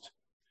Christ.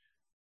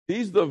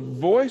 He's the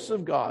voice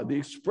of God, the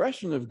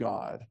expression of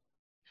God.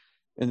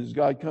 And as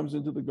God comes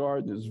into the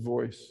garden, his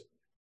voice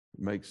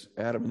makes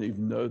Adam and Eve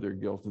know their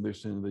guilt and their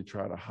sin, and they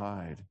try to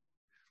hide.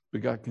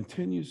 But God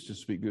continues to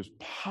speak. There's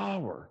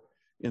power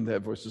in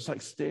that voice. It's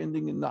like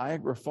standing in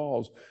Niagara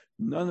Falls.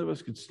 None of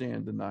us could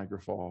stand in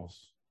Niagara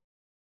Falls.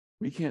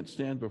 We can't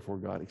stand before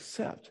God,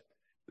 except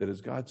that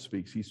as God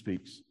speaks, he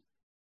speaks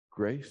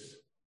grace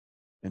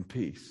and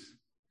peace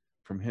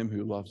from him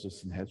who loves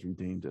us and has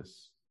redeemed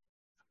us.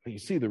 You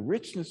see the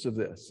richness of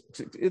this.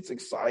 It's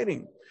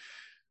exciting.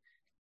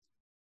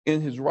 In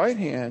his right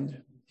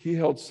hand, he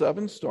held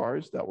 7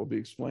 stars. That will be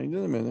explained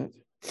in a minute.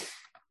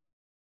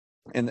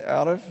 And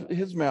out of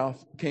his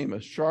mouth came a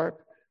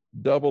sharp,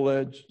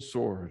 double-edged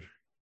sword.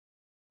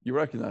 You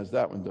recognize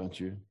that one, don't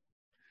you?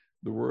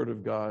 The word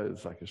of God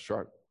is like a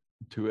sharp,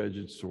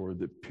 2-edged sword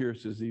that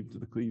pierces even to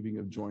the cleaving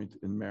of joint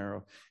and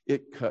marrow.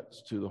 It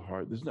cuts to the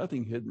heart. There's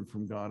nothing hidden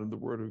from God, and the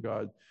word of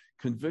God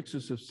convicts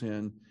us of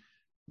sin,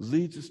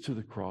 leads us to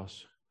the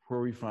cross, where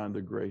we find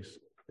the grace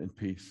and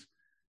peace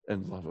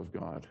and love of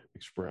God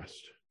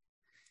expressed.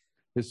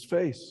 His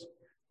face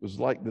was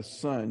like the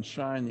sun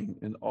shining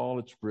in all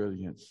its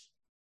brilliance,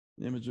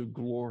 an image of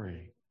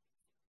glory.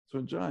 So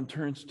when John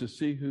turns to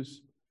see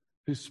who's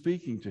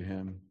speaking to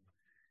him,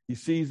 he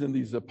sees in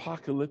these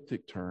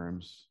apocalyptic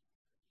terms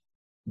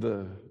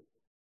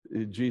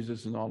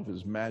Jesus in all of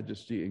his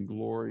majesty and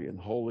glory and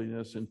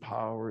holiness and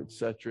power,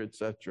 etc.,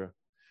 etc.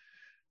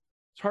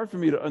 It's hard for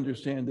me to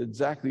understand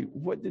exactly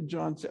what did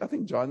John say. I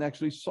think John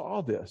actually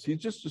saw this. He's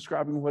just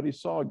describing what he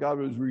saw. God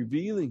was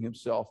revealing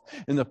himself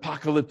in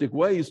apocalyptic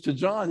ways to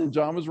John, and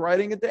John was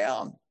writing it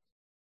down.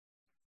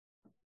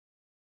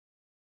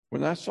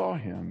 When I saw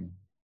him,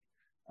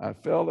 I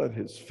fell at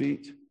his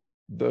feet,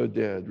 though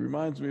dead.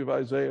 Reminds me of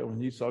Isaiah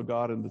when he saw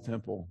God in the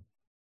temple.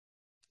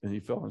 And he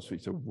fell on his feet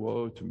and said,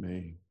 woe to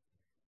me,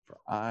 for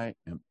I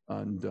am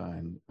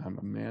undone. I'm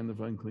a man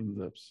of unclean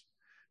lips,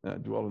 and I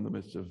dwell in the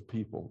midst of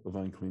people of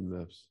unclean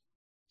lips.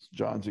 It's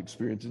John's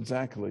experience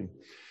exactly.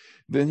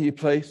 Then he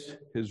placed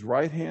his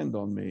right hand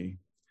on me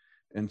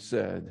and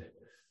said,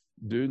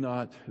 do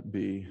not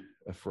be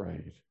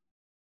afraid.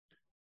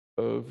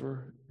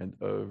 Over and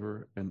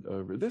over and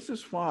over. This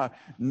is why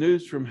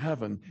news from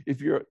heaven, if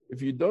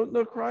you don't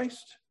know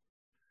Christ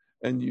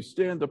and you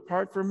stand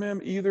apart from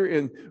him, either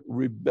in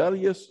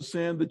rebellious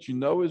sin that you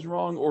know is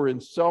wrong or in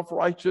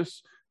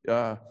self-righteous,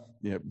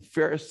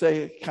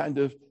 Pharisaic kind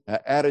of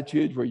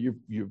attitude where you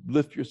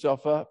lift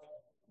yourself up,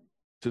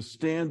 to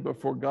stand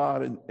before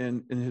God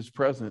in his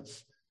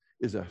presence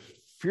is a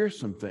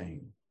fearsome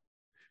thing.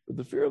 But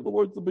the fear of the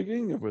Lord is the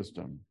beginning of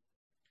wisdom.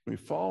 We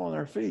fall on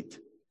our feet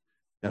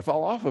and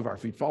fall off of our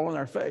feet, fall on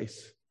our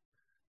face,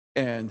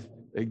 and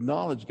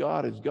acknowledge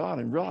God as God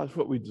and realize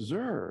what we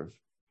deserve.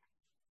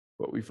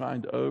 What we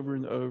find over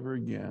and over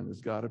again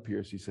as God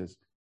appears, he says,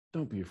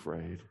 don't be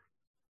afraid.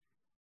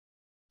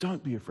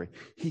 Don't be afraid.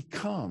 He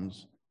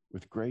comes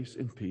with grace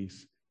and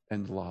peace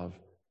and love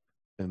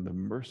and the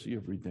mercy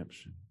of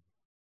redemption.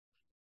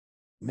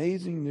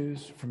 Amazing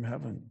news from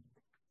heaven.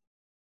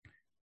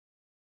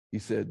 He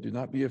said, do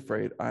not be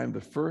afraid. I am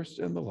the first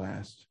and the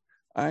last.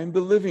 I am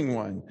the living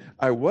one.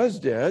 I was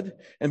dead,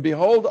 and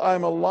behold, I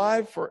am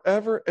alive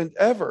forever and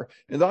ever,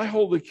 and I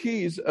hold the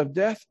keys of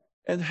death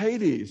and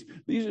Hades.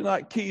 These are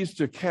not keys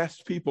to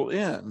cast people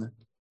in.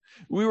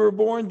 We were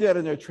born dead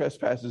in our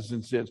trespasses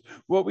and sins.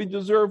 What we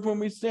deserve when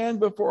we stand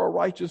before a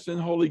righteous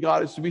and holy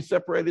God is to be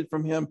separated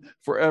from him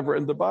forever.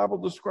 And the Bible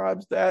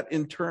describes that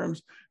in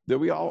terms that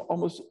we all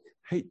almost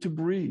hate to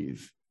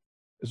breathe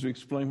as we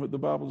explain what the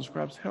Bible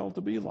describes hell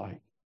to be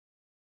like.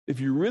 If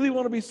you really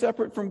want to be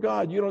separate from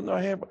God, you don't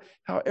know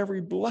how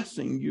every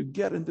blessing you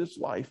get in this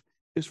life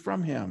is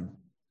from him.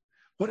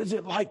 What is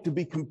it like to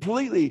be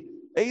completely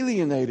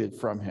alienated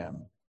from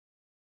him?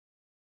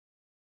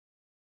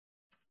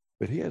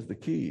 But he has the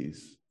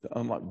keys to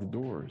unlock the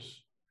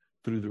doors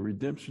through the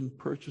redemption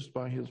purchased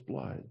by his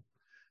blood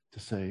to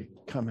say,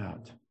 come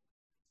out,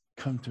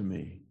 come to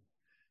me.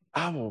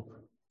 I will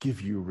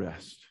give you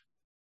rest.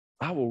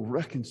 I will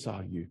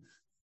reconcile you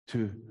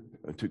to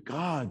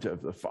God, to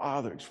the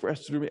Father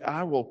expressed through me.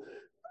 I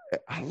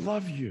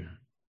love you.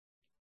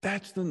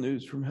 That's the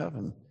news from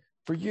heaven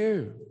for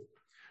you.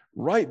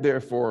 Write,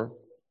 therefore,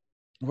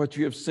 what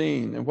you have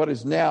seen and what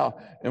is now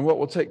and what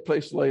will take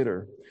place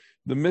later.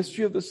 The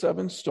mystery of the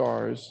seven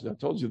stars, I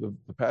told you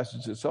the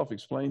passage itself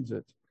explains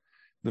it.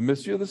 The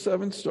mystery of the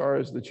seven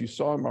stars that you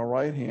saw in my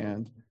right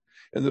hand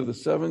and of the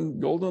seven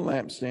golden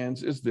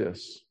lampstands is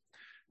this.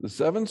 The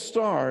seven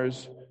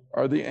stars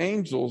are the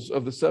angels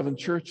of the seven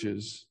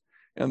churches,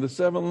 and the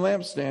seven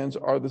lampstands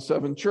are the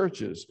seven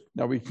churches.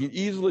 Now, we can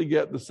easily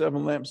get the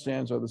seven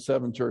lampstands are the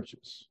seven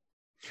churches.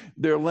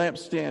 They're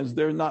lampstands.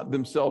 They're not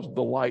themselves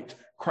the light.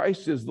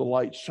 Christ is the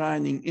light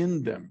shining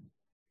in them.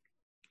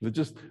 They're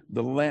just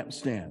the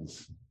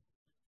lampstands.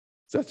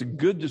 So that's a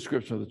good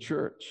description of the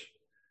church.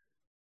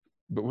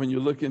 But when you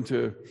look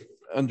into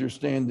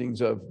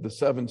understandings of the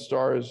seven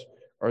stars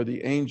are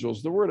the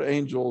angels, the word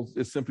angel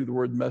is simply the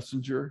word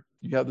messenger.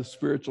 You have the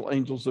spiritual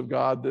angels of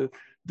God that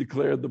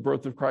declared the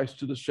birth of Christ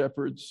to the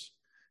shepherds.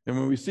 And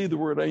when we see the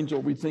word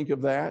angel, we think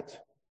of that.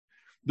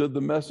 The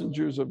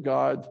messengers of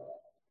God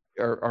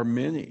are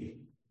many.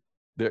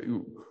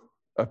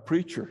 A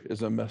preacher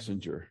is a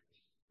messenger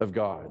of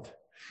God.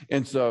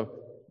 And so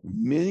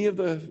many of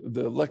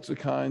the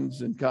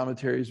lexicons and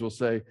commentaries will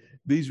say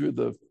these were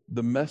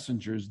the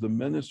messengers, the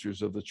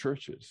ministers of the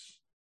churches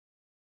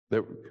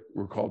that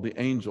were called the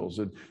angels.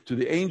 And to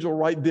the angel,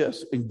 write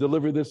this and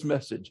deliver this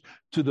message.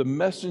 To the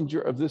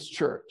messenger of this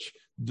church,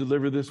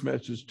 deliver this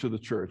message to the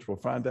church. We'll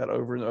find that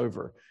over and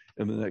over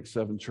in the next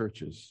seven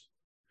churches.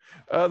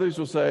 Others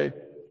will say,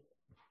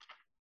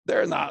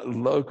 they're not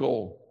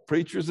local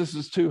preachers. This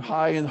is too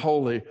high and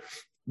holy.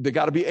 They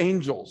got to be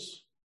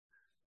angels.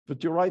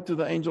 But you're right to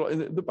the angel.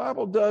 And the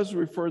Bible does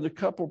refer to a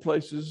couple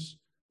places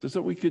that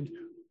we could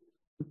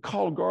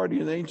call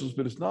guardian angels,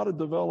 but it's not a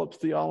developed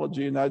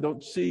theology. And I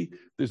don't see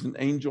there's an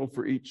angel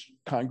for each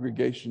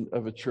congregation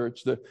of a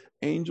church. The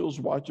angels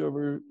watch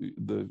over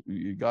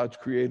God's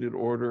created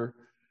order.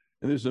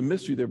 And there's a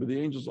mystery there, but the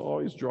angels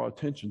always draw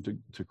attention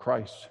to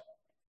Christ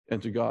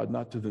and to God,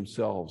 not to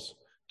themselves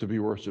to be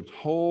worshiped.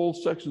 Whole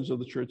sections of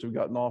the church have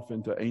gotten off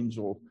into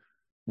angel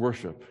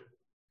worship.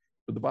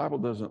 But the Bible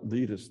doesn't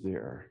lead us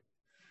there.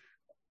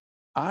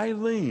 I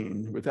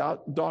lean,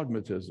 without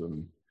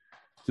dogmatism,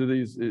 to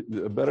these.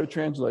 A better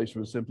translation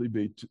would simply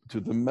be to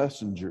the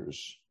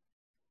messengers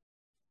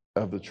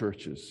of the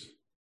churches.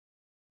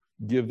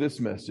 Give this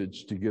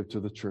message to give to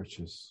the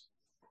churches.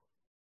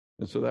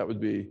 And so that would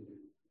be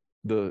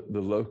the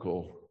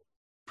local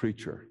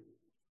preacher.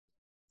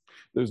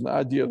 There's an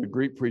idea of the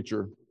Greek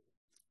preacher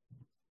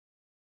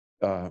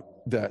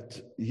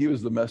that he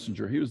was the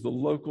messenger. He was the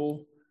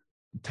local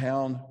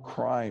town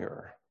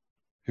crier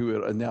who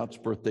would announce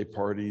birthday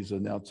parties,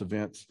 announce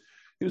events.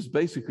 He was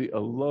basically a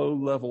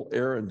low-level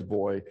errand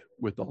boy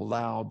with a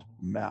loud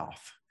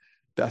mouth.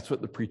 That's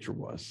what the preacher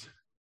was.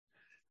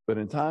 But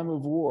in time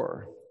of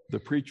war, the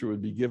preacher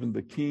would be given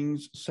the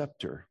king's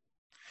scepter,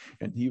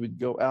 and he would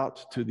go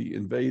out to the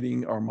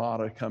invading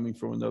armada coming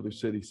from another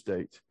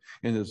city-state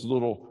in his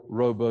little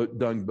rowboat,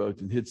 dung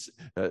boat, and his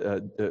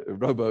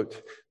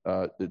rowboat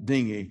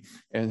dinghy,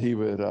 and he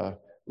would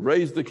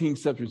raise the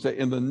king's scepter and say,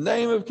 "In the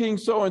name of King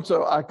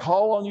so-and-so, I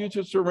call on you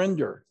to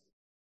surrender."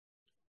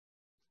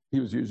 He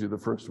was usually the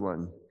first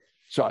one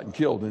shot and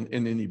killed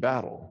in any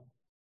battle.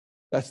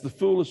 That's the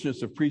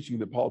foolishness of preaching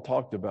that Paul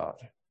talked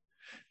about.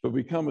 But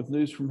we come with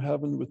news from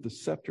heaven with the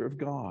scepter of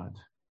God,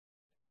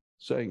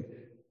 saying,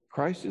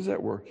 Christ is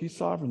at work. He's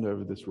sovereign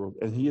over this world,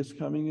 and he is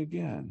coming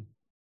again.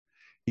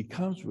 He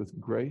comes with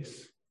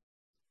grace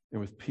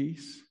and with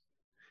peace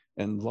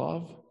and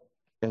love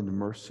and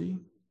mercy,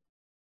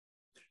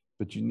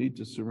 but you need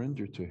to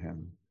surrender to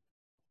him.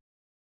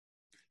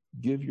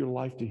 Give your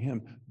life to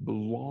him.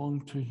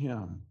 Belong to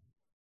him.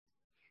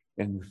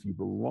 And if you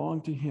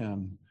belong to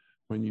him,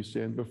 when you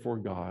stand before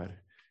God,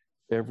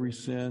 every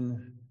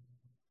sin,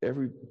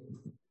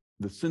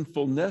 the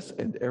sinfulness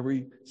and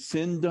every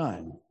sin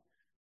done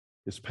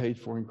is paid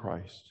for in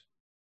Christ.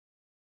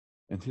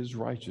 And his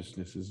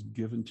righteousness is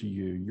given to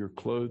you. You're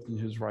clothed in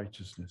his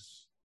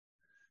righteousness.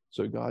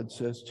 So God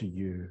says to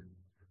you,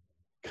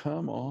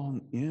 come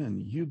on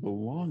in. You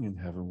belong in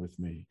heaven with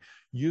me.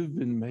 You've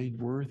been made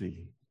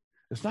worthy.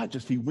 It's not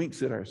just he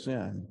winks at our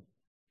sin.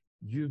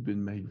 You've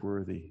been made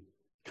worthy.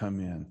 Come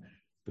in.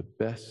 The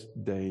best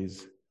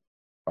days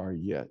are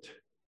yet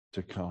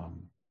to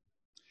come.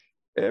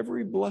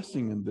 Every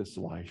blessing in this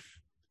life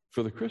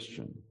for the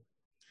Christian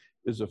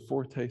is a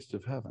foretaste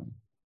of heaven,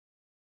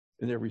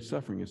 and every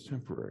suffering is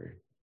temporary.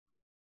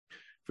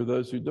 For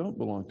those who don't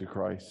belong to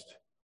Christ,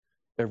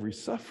 every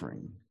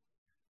suffering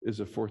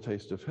is a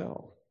foretaste of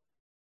hell,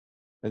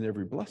 and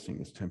every blessing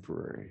is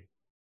temporary.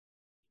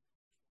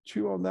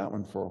 Chew on that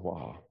one for a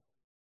while.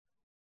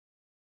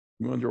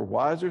 You wonder,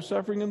 why is there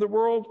suffering in the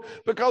world?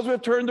 Because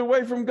we've turned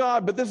away from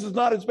God, but this is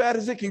not as bad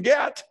as it can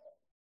get.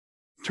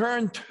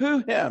 Turn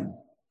to him,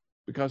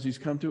 because he's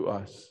come to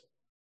us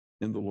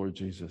in the Lord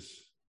Jesus.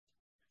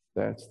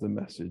 That's the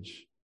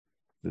message,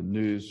 the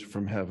news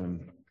from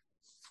heaven.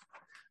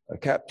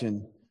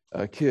 Captain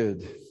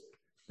Kidd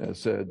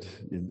said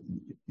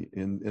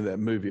in that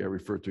movie I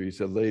referred to, he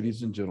said,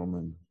 ladies and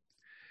gentlemen,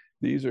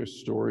 these are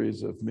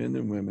stories of men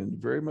and women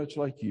very much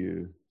like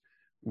you,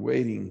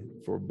 waiting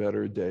for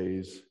better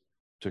days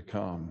to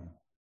come.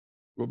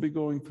 We'll be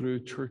going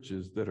through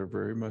churches that are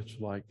very much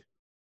like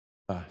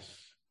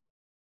us.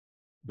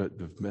 But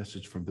the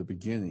message from the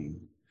beginning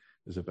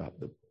is about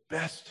the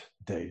best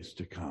days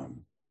to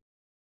come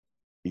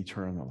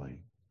eternally.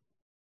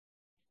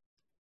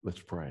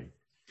 Let's pray.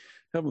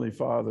 Heavenly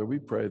Father, we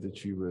pray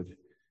that you would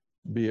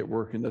be at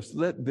work in us.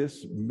 Let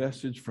this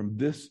message from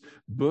this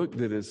book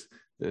that is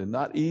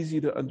not easy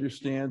to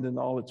understand in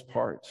all its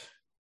parts,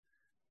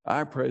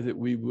 I pray that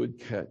we would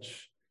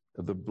catch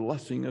the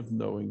blessing of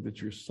knowing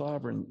that you're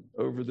sovereign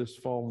over this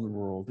fallen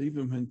world,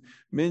 even when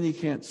many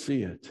can't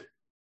see it.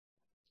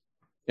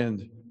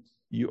 And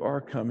you are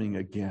coming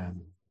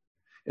again.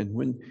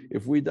 And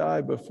if we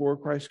die before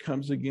Christ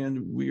comes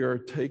again, we are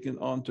taken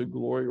on to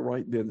glory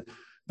right then.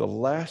 The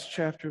last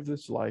chapter of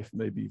this life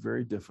may be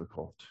very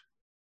difficult.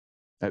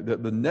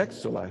 The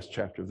next to last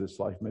chapter of this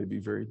life may be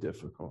very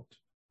difficult.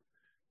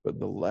 But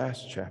the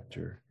last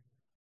chapter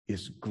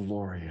is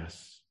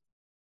glorious.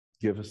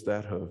 Give us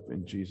that hope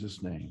in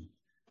Jesus' name.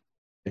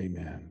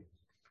 Amen.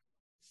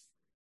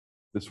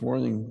 This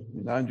morning,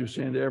 and I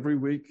understand every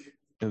week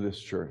in this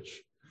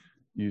church,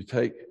 you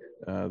take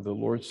the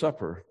Lord's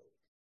Supper,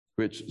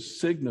 which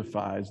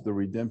signifies the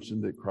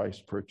redemption that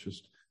Christ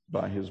purchased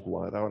by his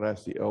blood. I would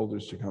ask the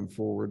elders to come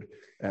forward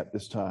at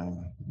this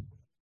time.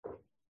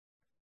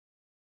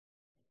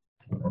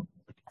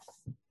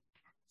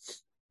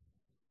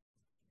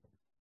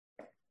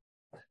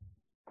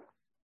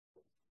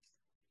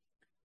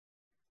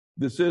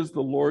 This is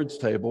the Lord's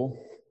table.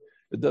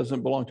 It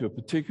doesn't belong to a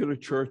particular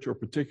church or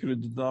particular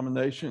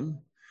denomination,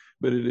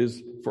 but it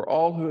is for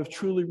all who have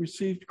truly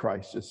received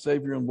Christ as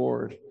Savior and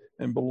Lord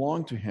and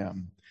belong to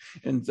him.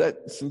 And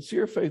that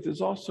sincere faith is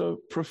also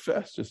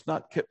professed. It's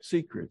not kept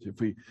secret.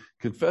 If we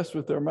confess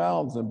with our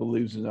mouths and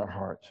believe in our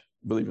heart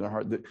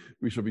that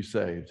we shall be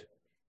saved.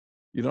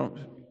 You don't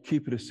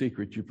keep it a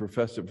secret. You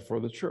profess it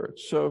before the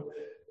church. So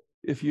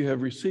if you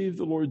have received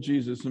the Lord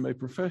Jesus and made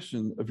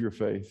profession of your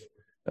faith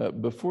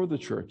before the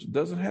church, it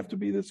doesn't have to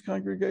be this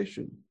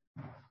congregation,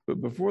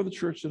 but before the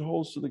church that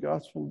holds to the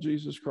gospel of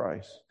Jesus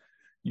Christ,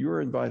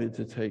 you're invited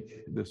to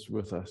take this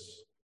with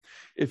us.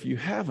 If you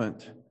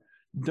haven't,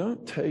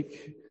 don't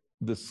take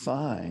the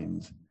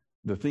signs,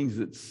 the things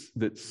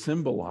that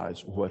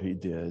symbolize what he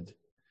did.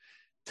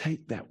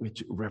 Take that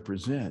which it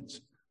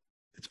represents.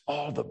 it's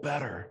all the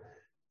better.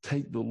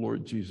 Take the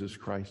Lord Jesus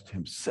Christ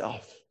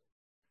himself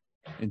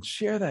and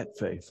share that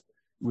faith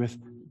with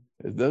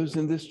those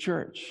in this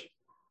church,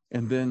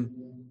 and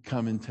then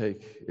come and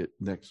take it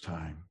next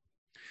time.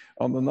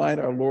 On the night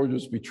our Lord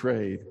was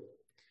betrayed,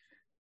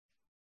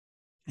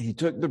 he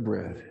took the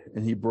bread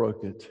and he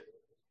broke it,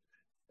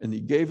 and he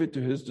gave it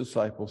to his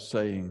disciples,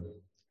 saying,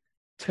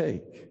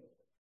 "Take,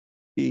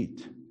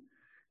 eat.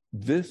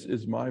 This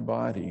is my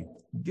body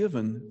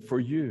given for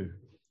you.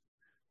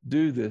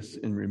 Do this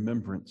in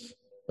remembrance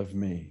of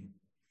me."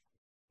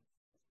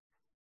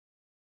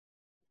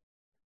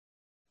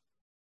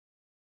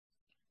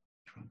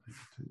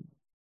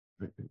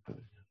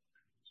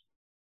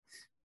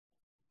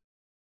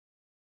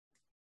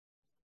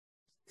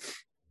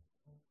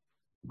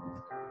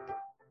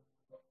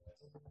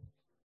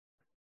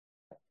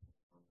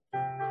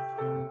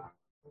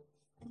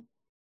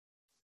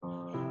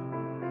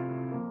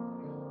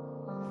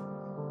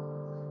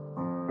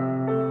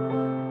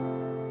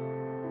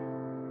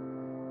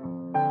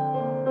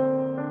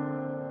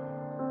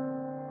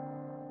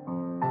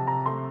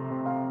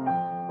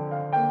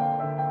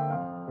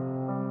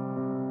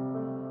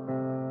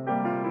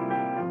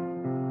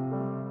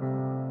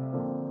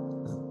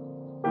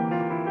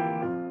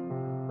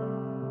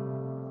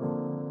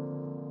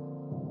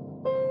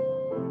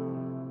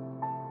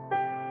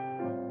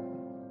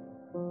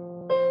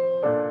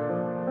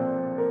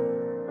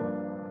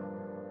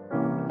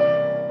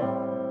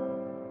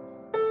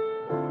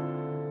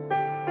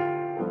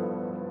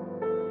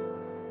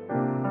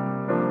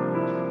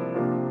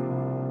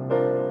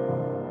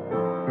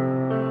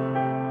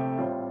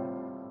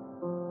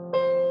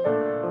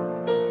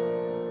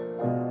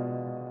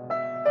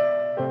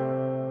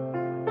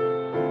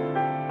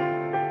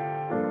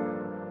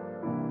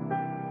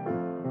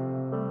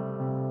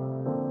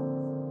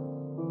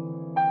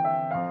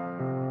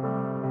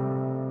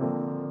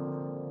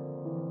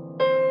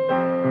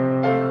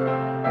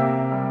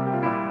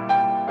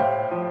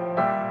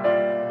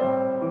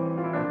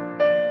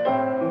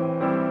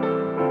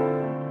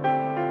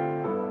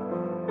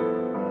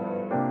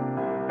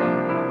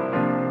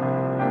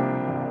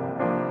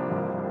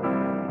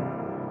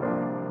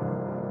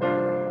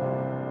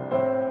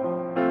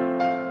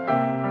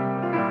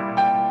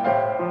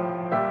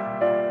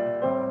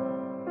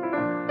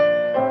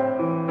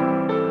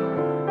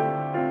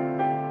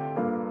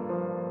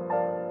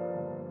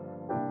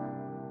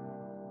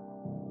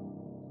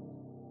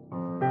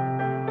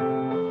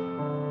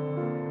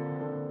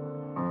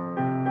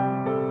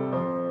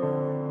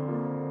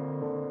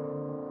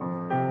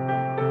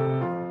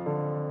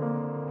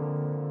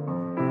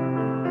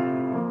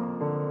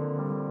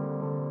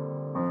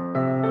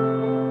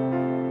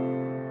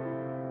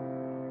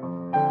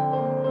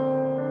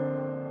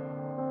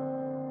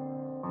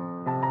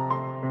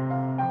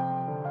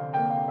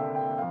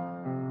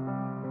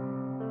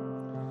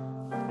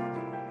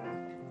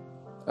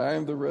 I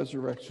am the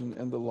resurrection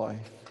and the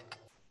life.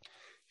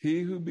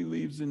 He who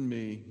believes in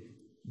me,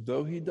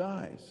 though he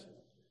dies,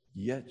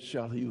 yet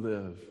shall he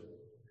live.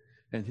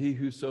 And he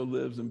who so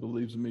lives and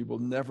believes in me will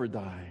never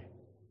die.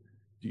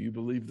 Do you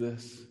believe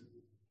this?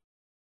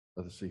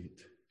 Let us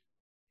eat.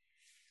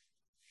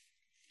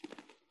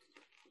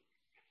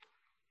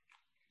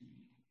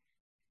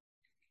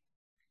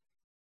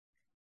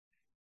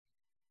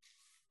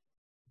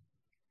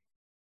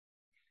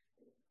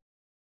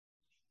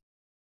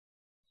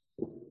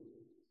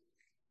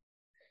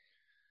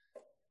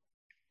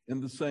 In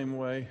the same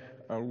way,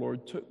 our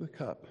Lord took the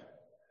cup,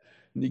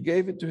 and he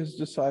gave it to his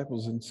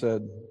disciples and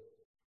said,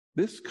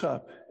 "This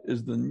cup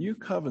is the new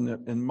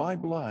covenant in my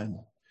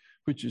blood,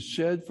 which is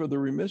shed for the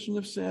remission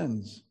of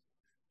sins.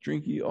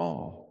 Drink ye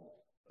all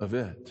of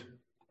it."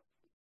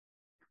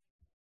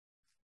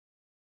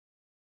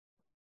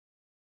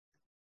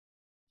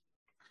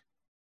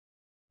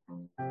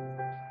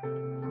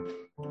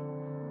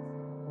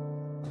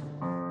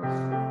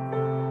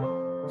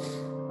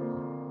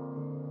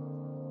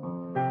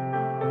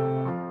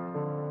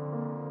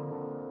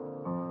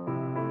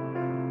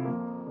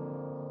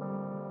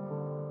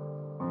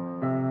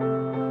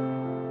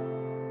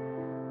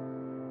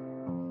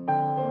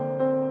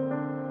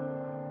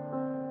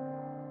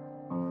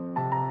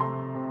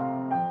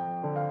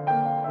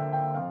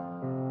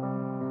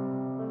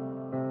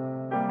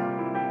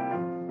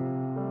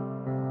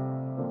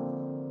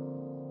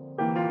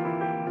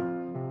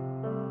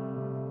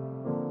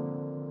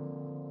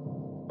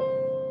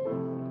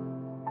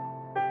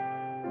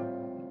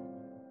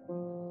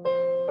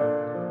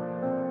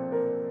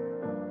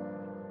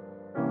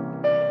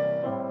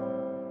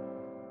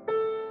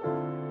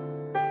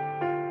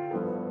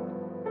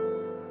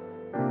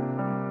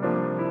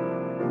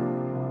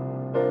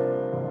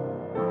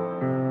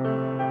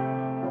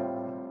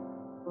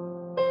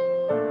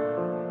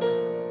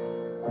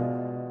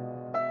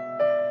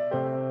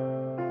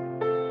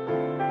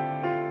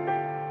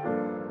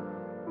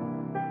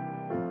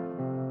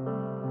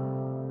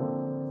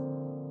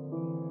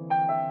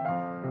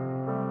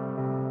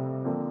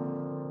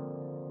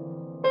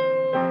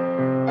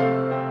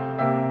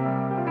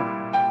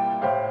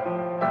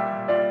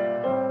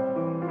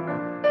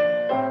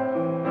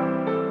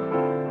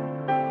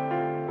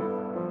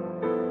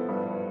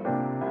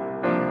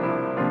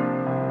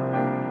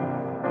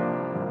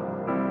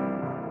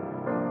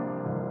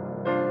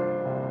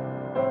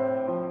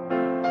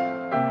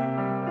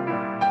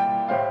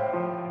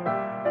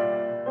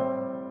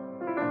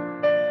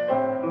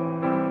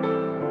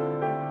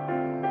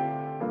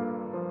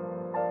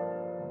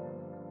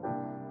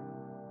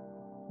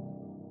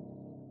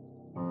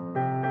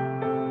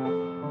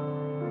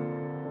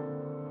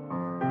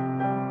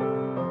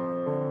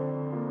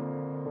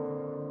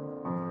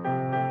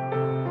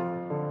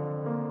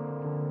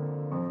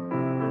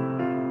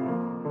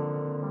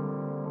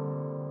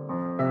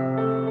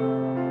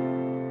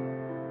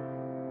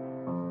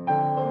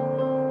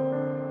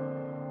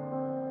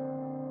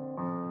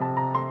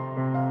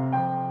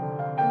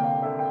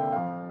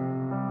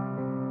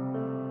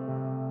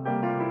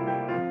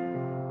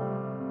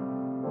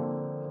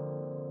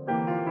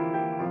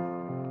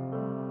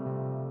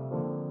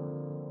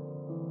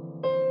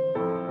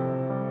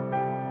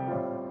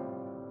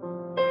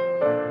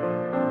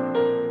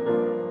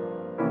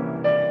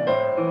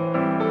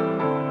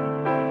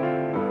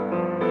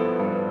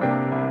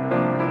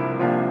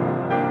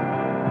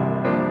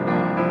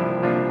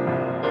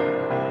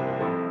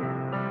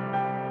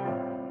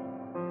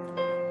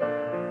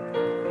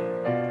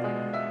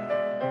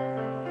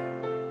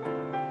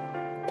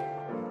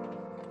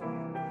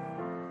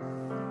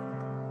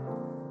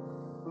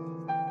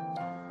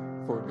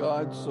 For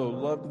God so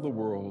loved the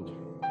world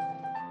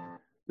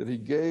that he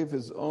gave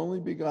his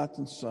only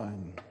begotten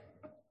Son,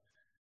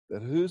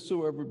 that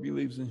whosoever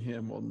believes in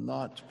him will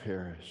not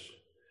perish,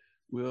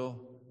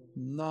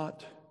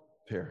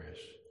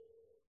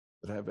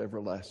 but have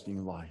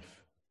everlasting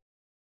life.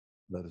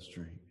 Let us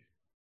drink.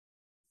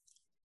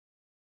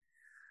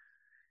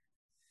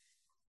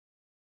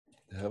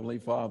 Heavenly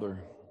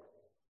Father,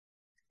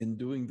 in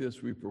doing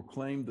this, we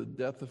proclaim the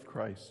death of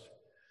Christ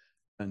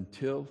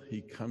until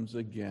he comes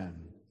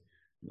again.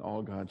 And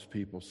all God's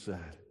people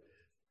said,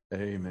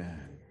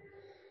 Amen.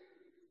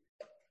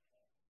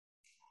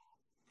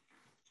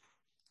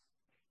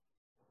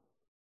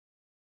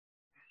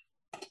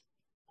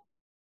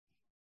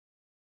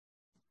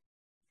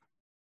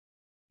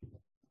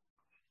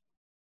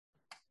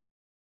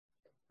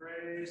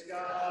 Praise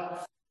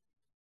God.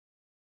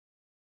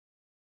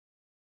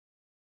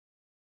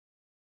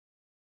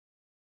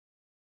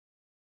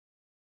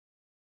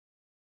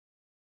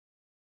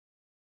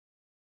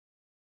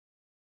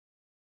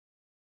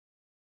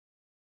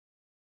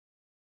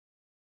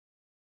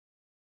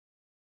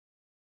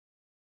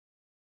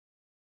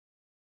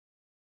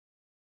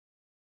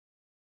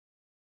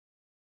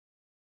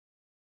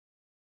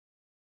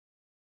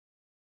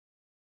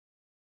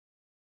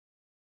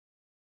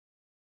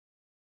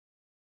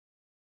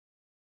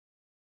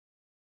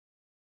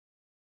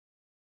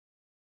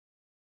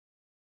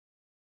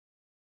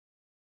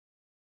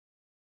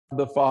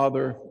 The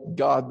Father,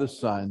 God the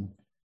Son,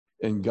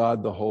 and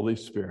God the Holy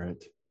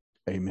Spirit.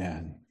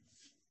 Amen.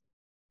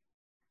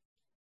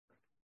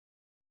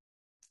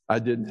 I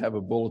didn't have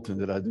a bulletin.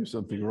 Did I do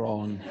something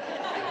wrong?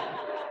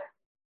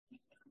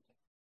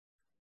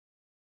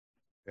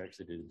 We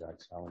actually did a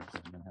doxology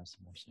and then have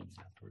some more singing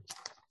afterwards.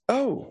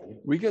 Oh,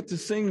 we get to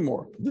sing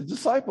more. The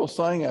disciples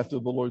sang after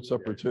the Lord's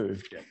Supper too.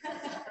 Yeah.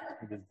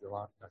 We did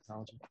the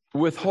doxology.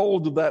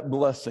 Withhold that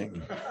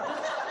blessing.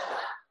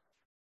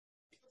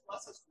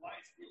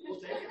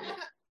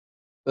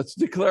 Let's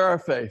declare our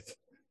faith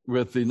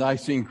with the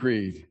Nicene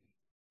Creed.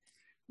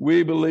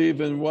 We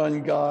believe in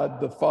one God,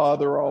 the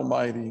Father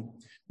Almighty,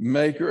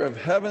 maker of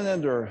heaven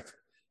and earth,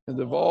 and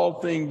of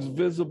all things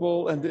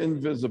visible and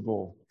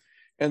invisible,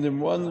 and in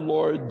one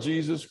Lord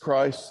Jesus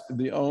Christ,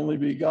 the only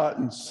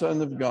begotten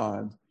Son of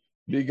God,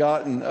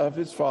 begotten of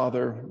his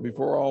Father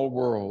before all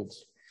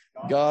worlds,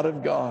 God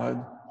of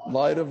God,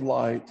 light of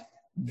light,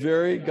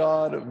 very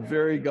God of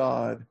very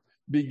God,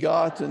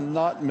 begotten,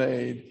 not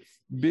made,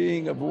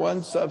 being of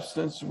one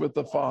substance with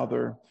the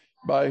Father,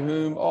 by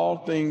whom all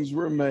things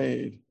were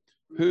made,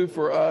 who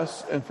for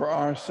us and for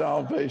our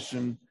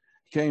salvation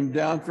came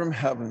down from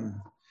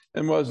heaven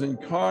and was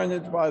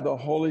incarnate by the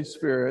Holy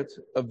Spirit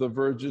of the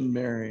Virgin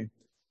Mary,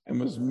 and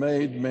was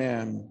made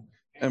man,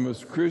 and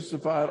was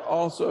crucified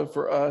also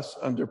for us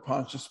under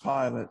Pontius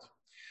Pilate.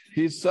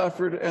 He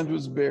suffered and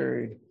was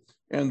buried,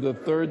 and the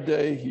third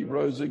day he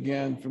rose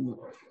again from the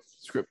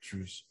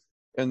Scriptures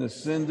and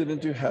ascended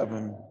into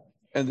heaven,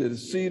 and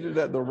is seated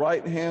at the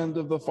right hand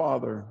of the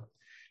Father.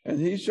 And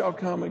he shall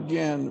come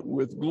again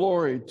with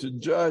glory to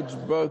judge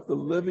both the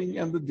living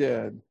and the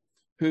dead,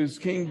 whose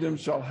kingdom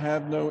shall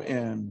have no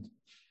end.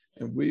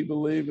 And we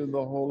believe in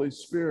the Holy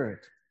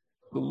Spirit,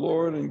 the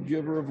Lord and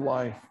giver of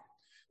life,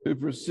 who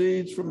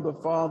proceeds from the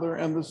Father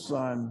and the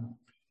Son,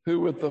 who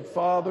with the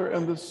Father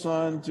and the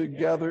Son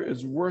together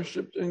is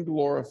worshiped and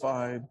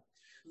glorified,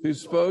 who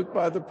spoke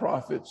by the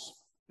prophets.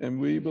 And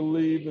we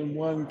believe in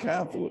one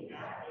Catholic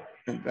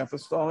and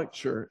Apostolic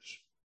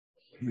Church.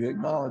 We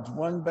acknowledge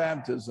one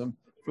baptism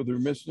for the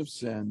remission of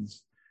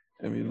sins,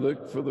 and we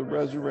look for the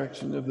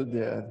resurrection of the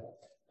dead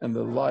and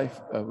the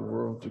life of the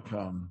world to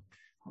come.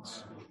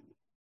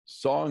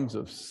 Songs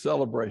of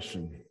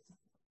celebration.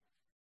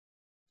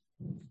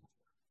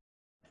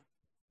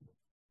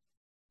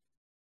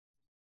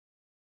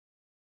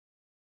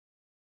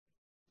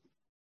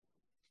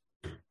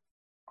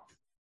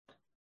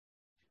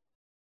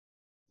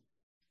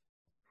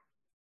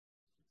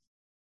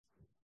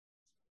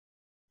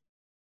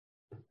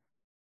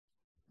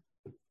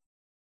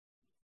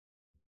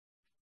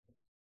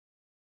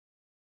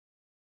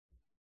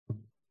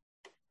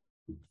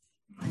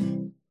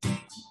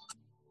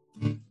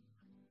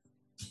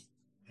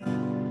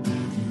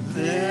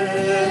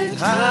 Lift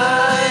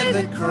high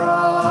the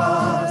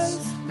cross,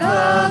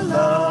 the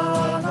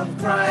love of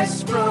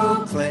Christ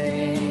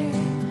proclaim,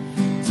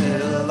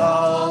 till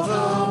all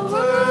the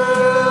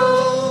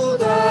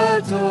world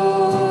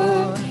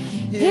adore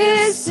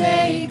his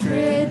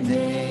sacred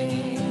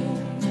name.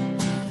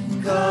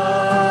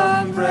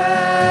 Come,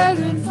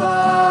 brethren,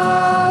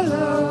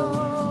 follow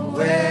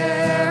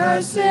where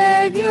our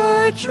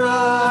Savior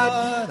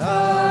trod,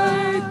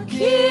 our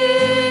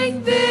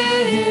King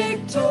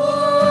victorious,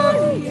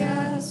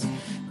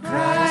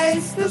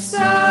 Christ the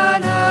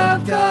Son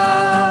of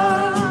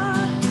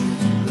God.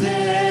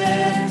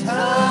 Lift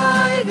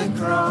high the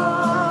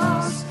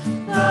cross,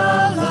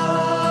 the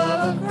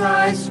love of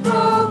Christ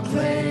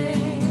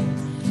proclaim,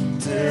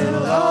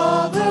 till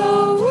all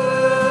the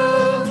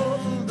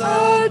world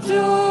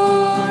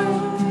adore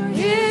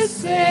his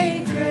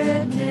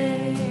sacred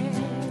name.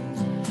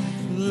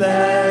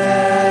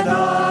 Let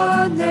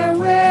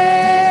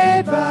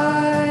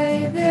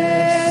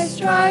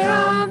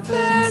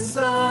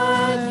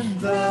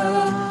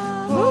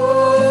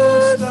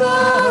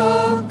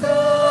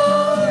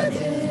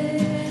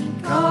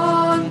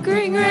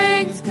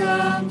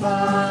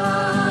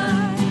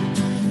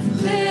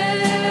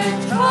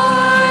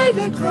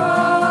the cross.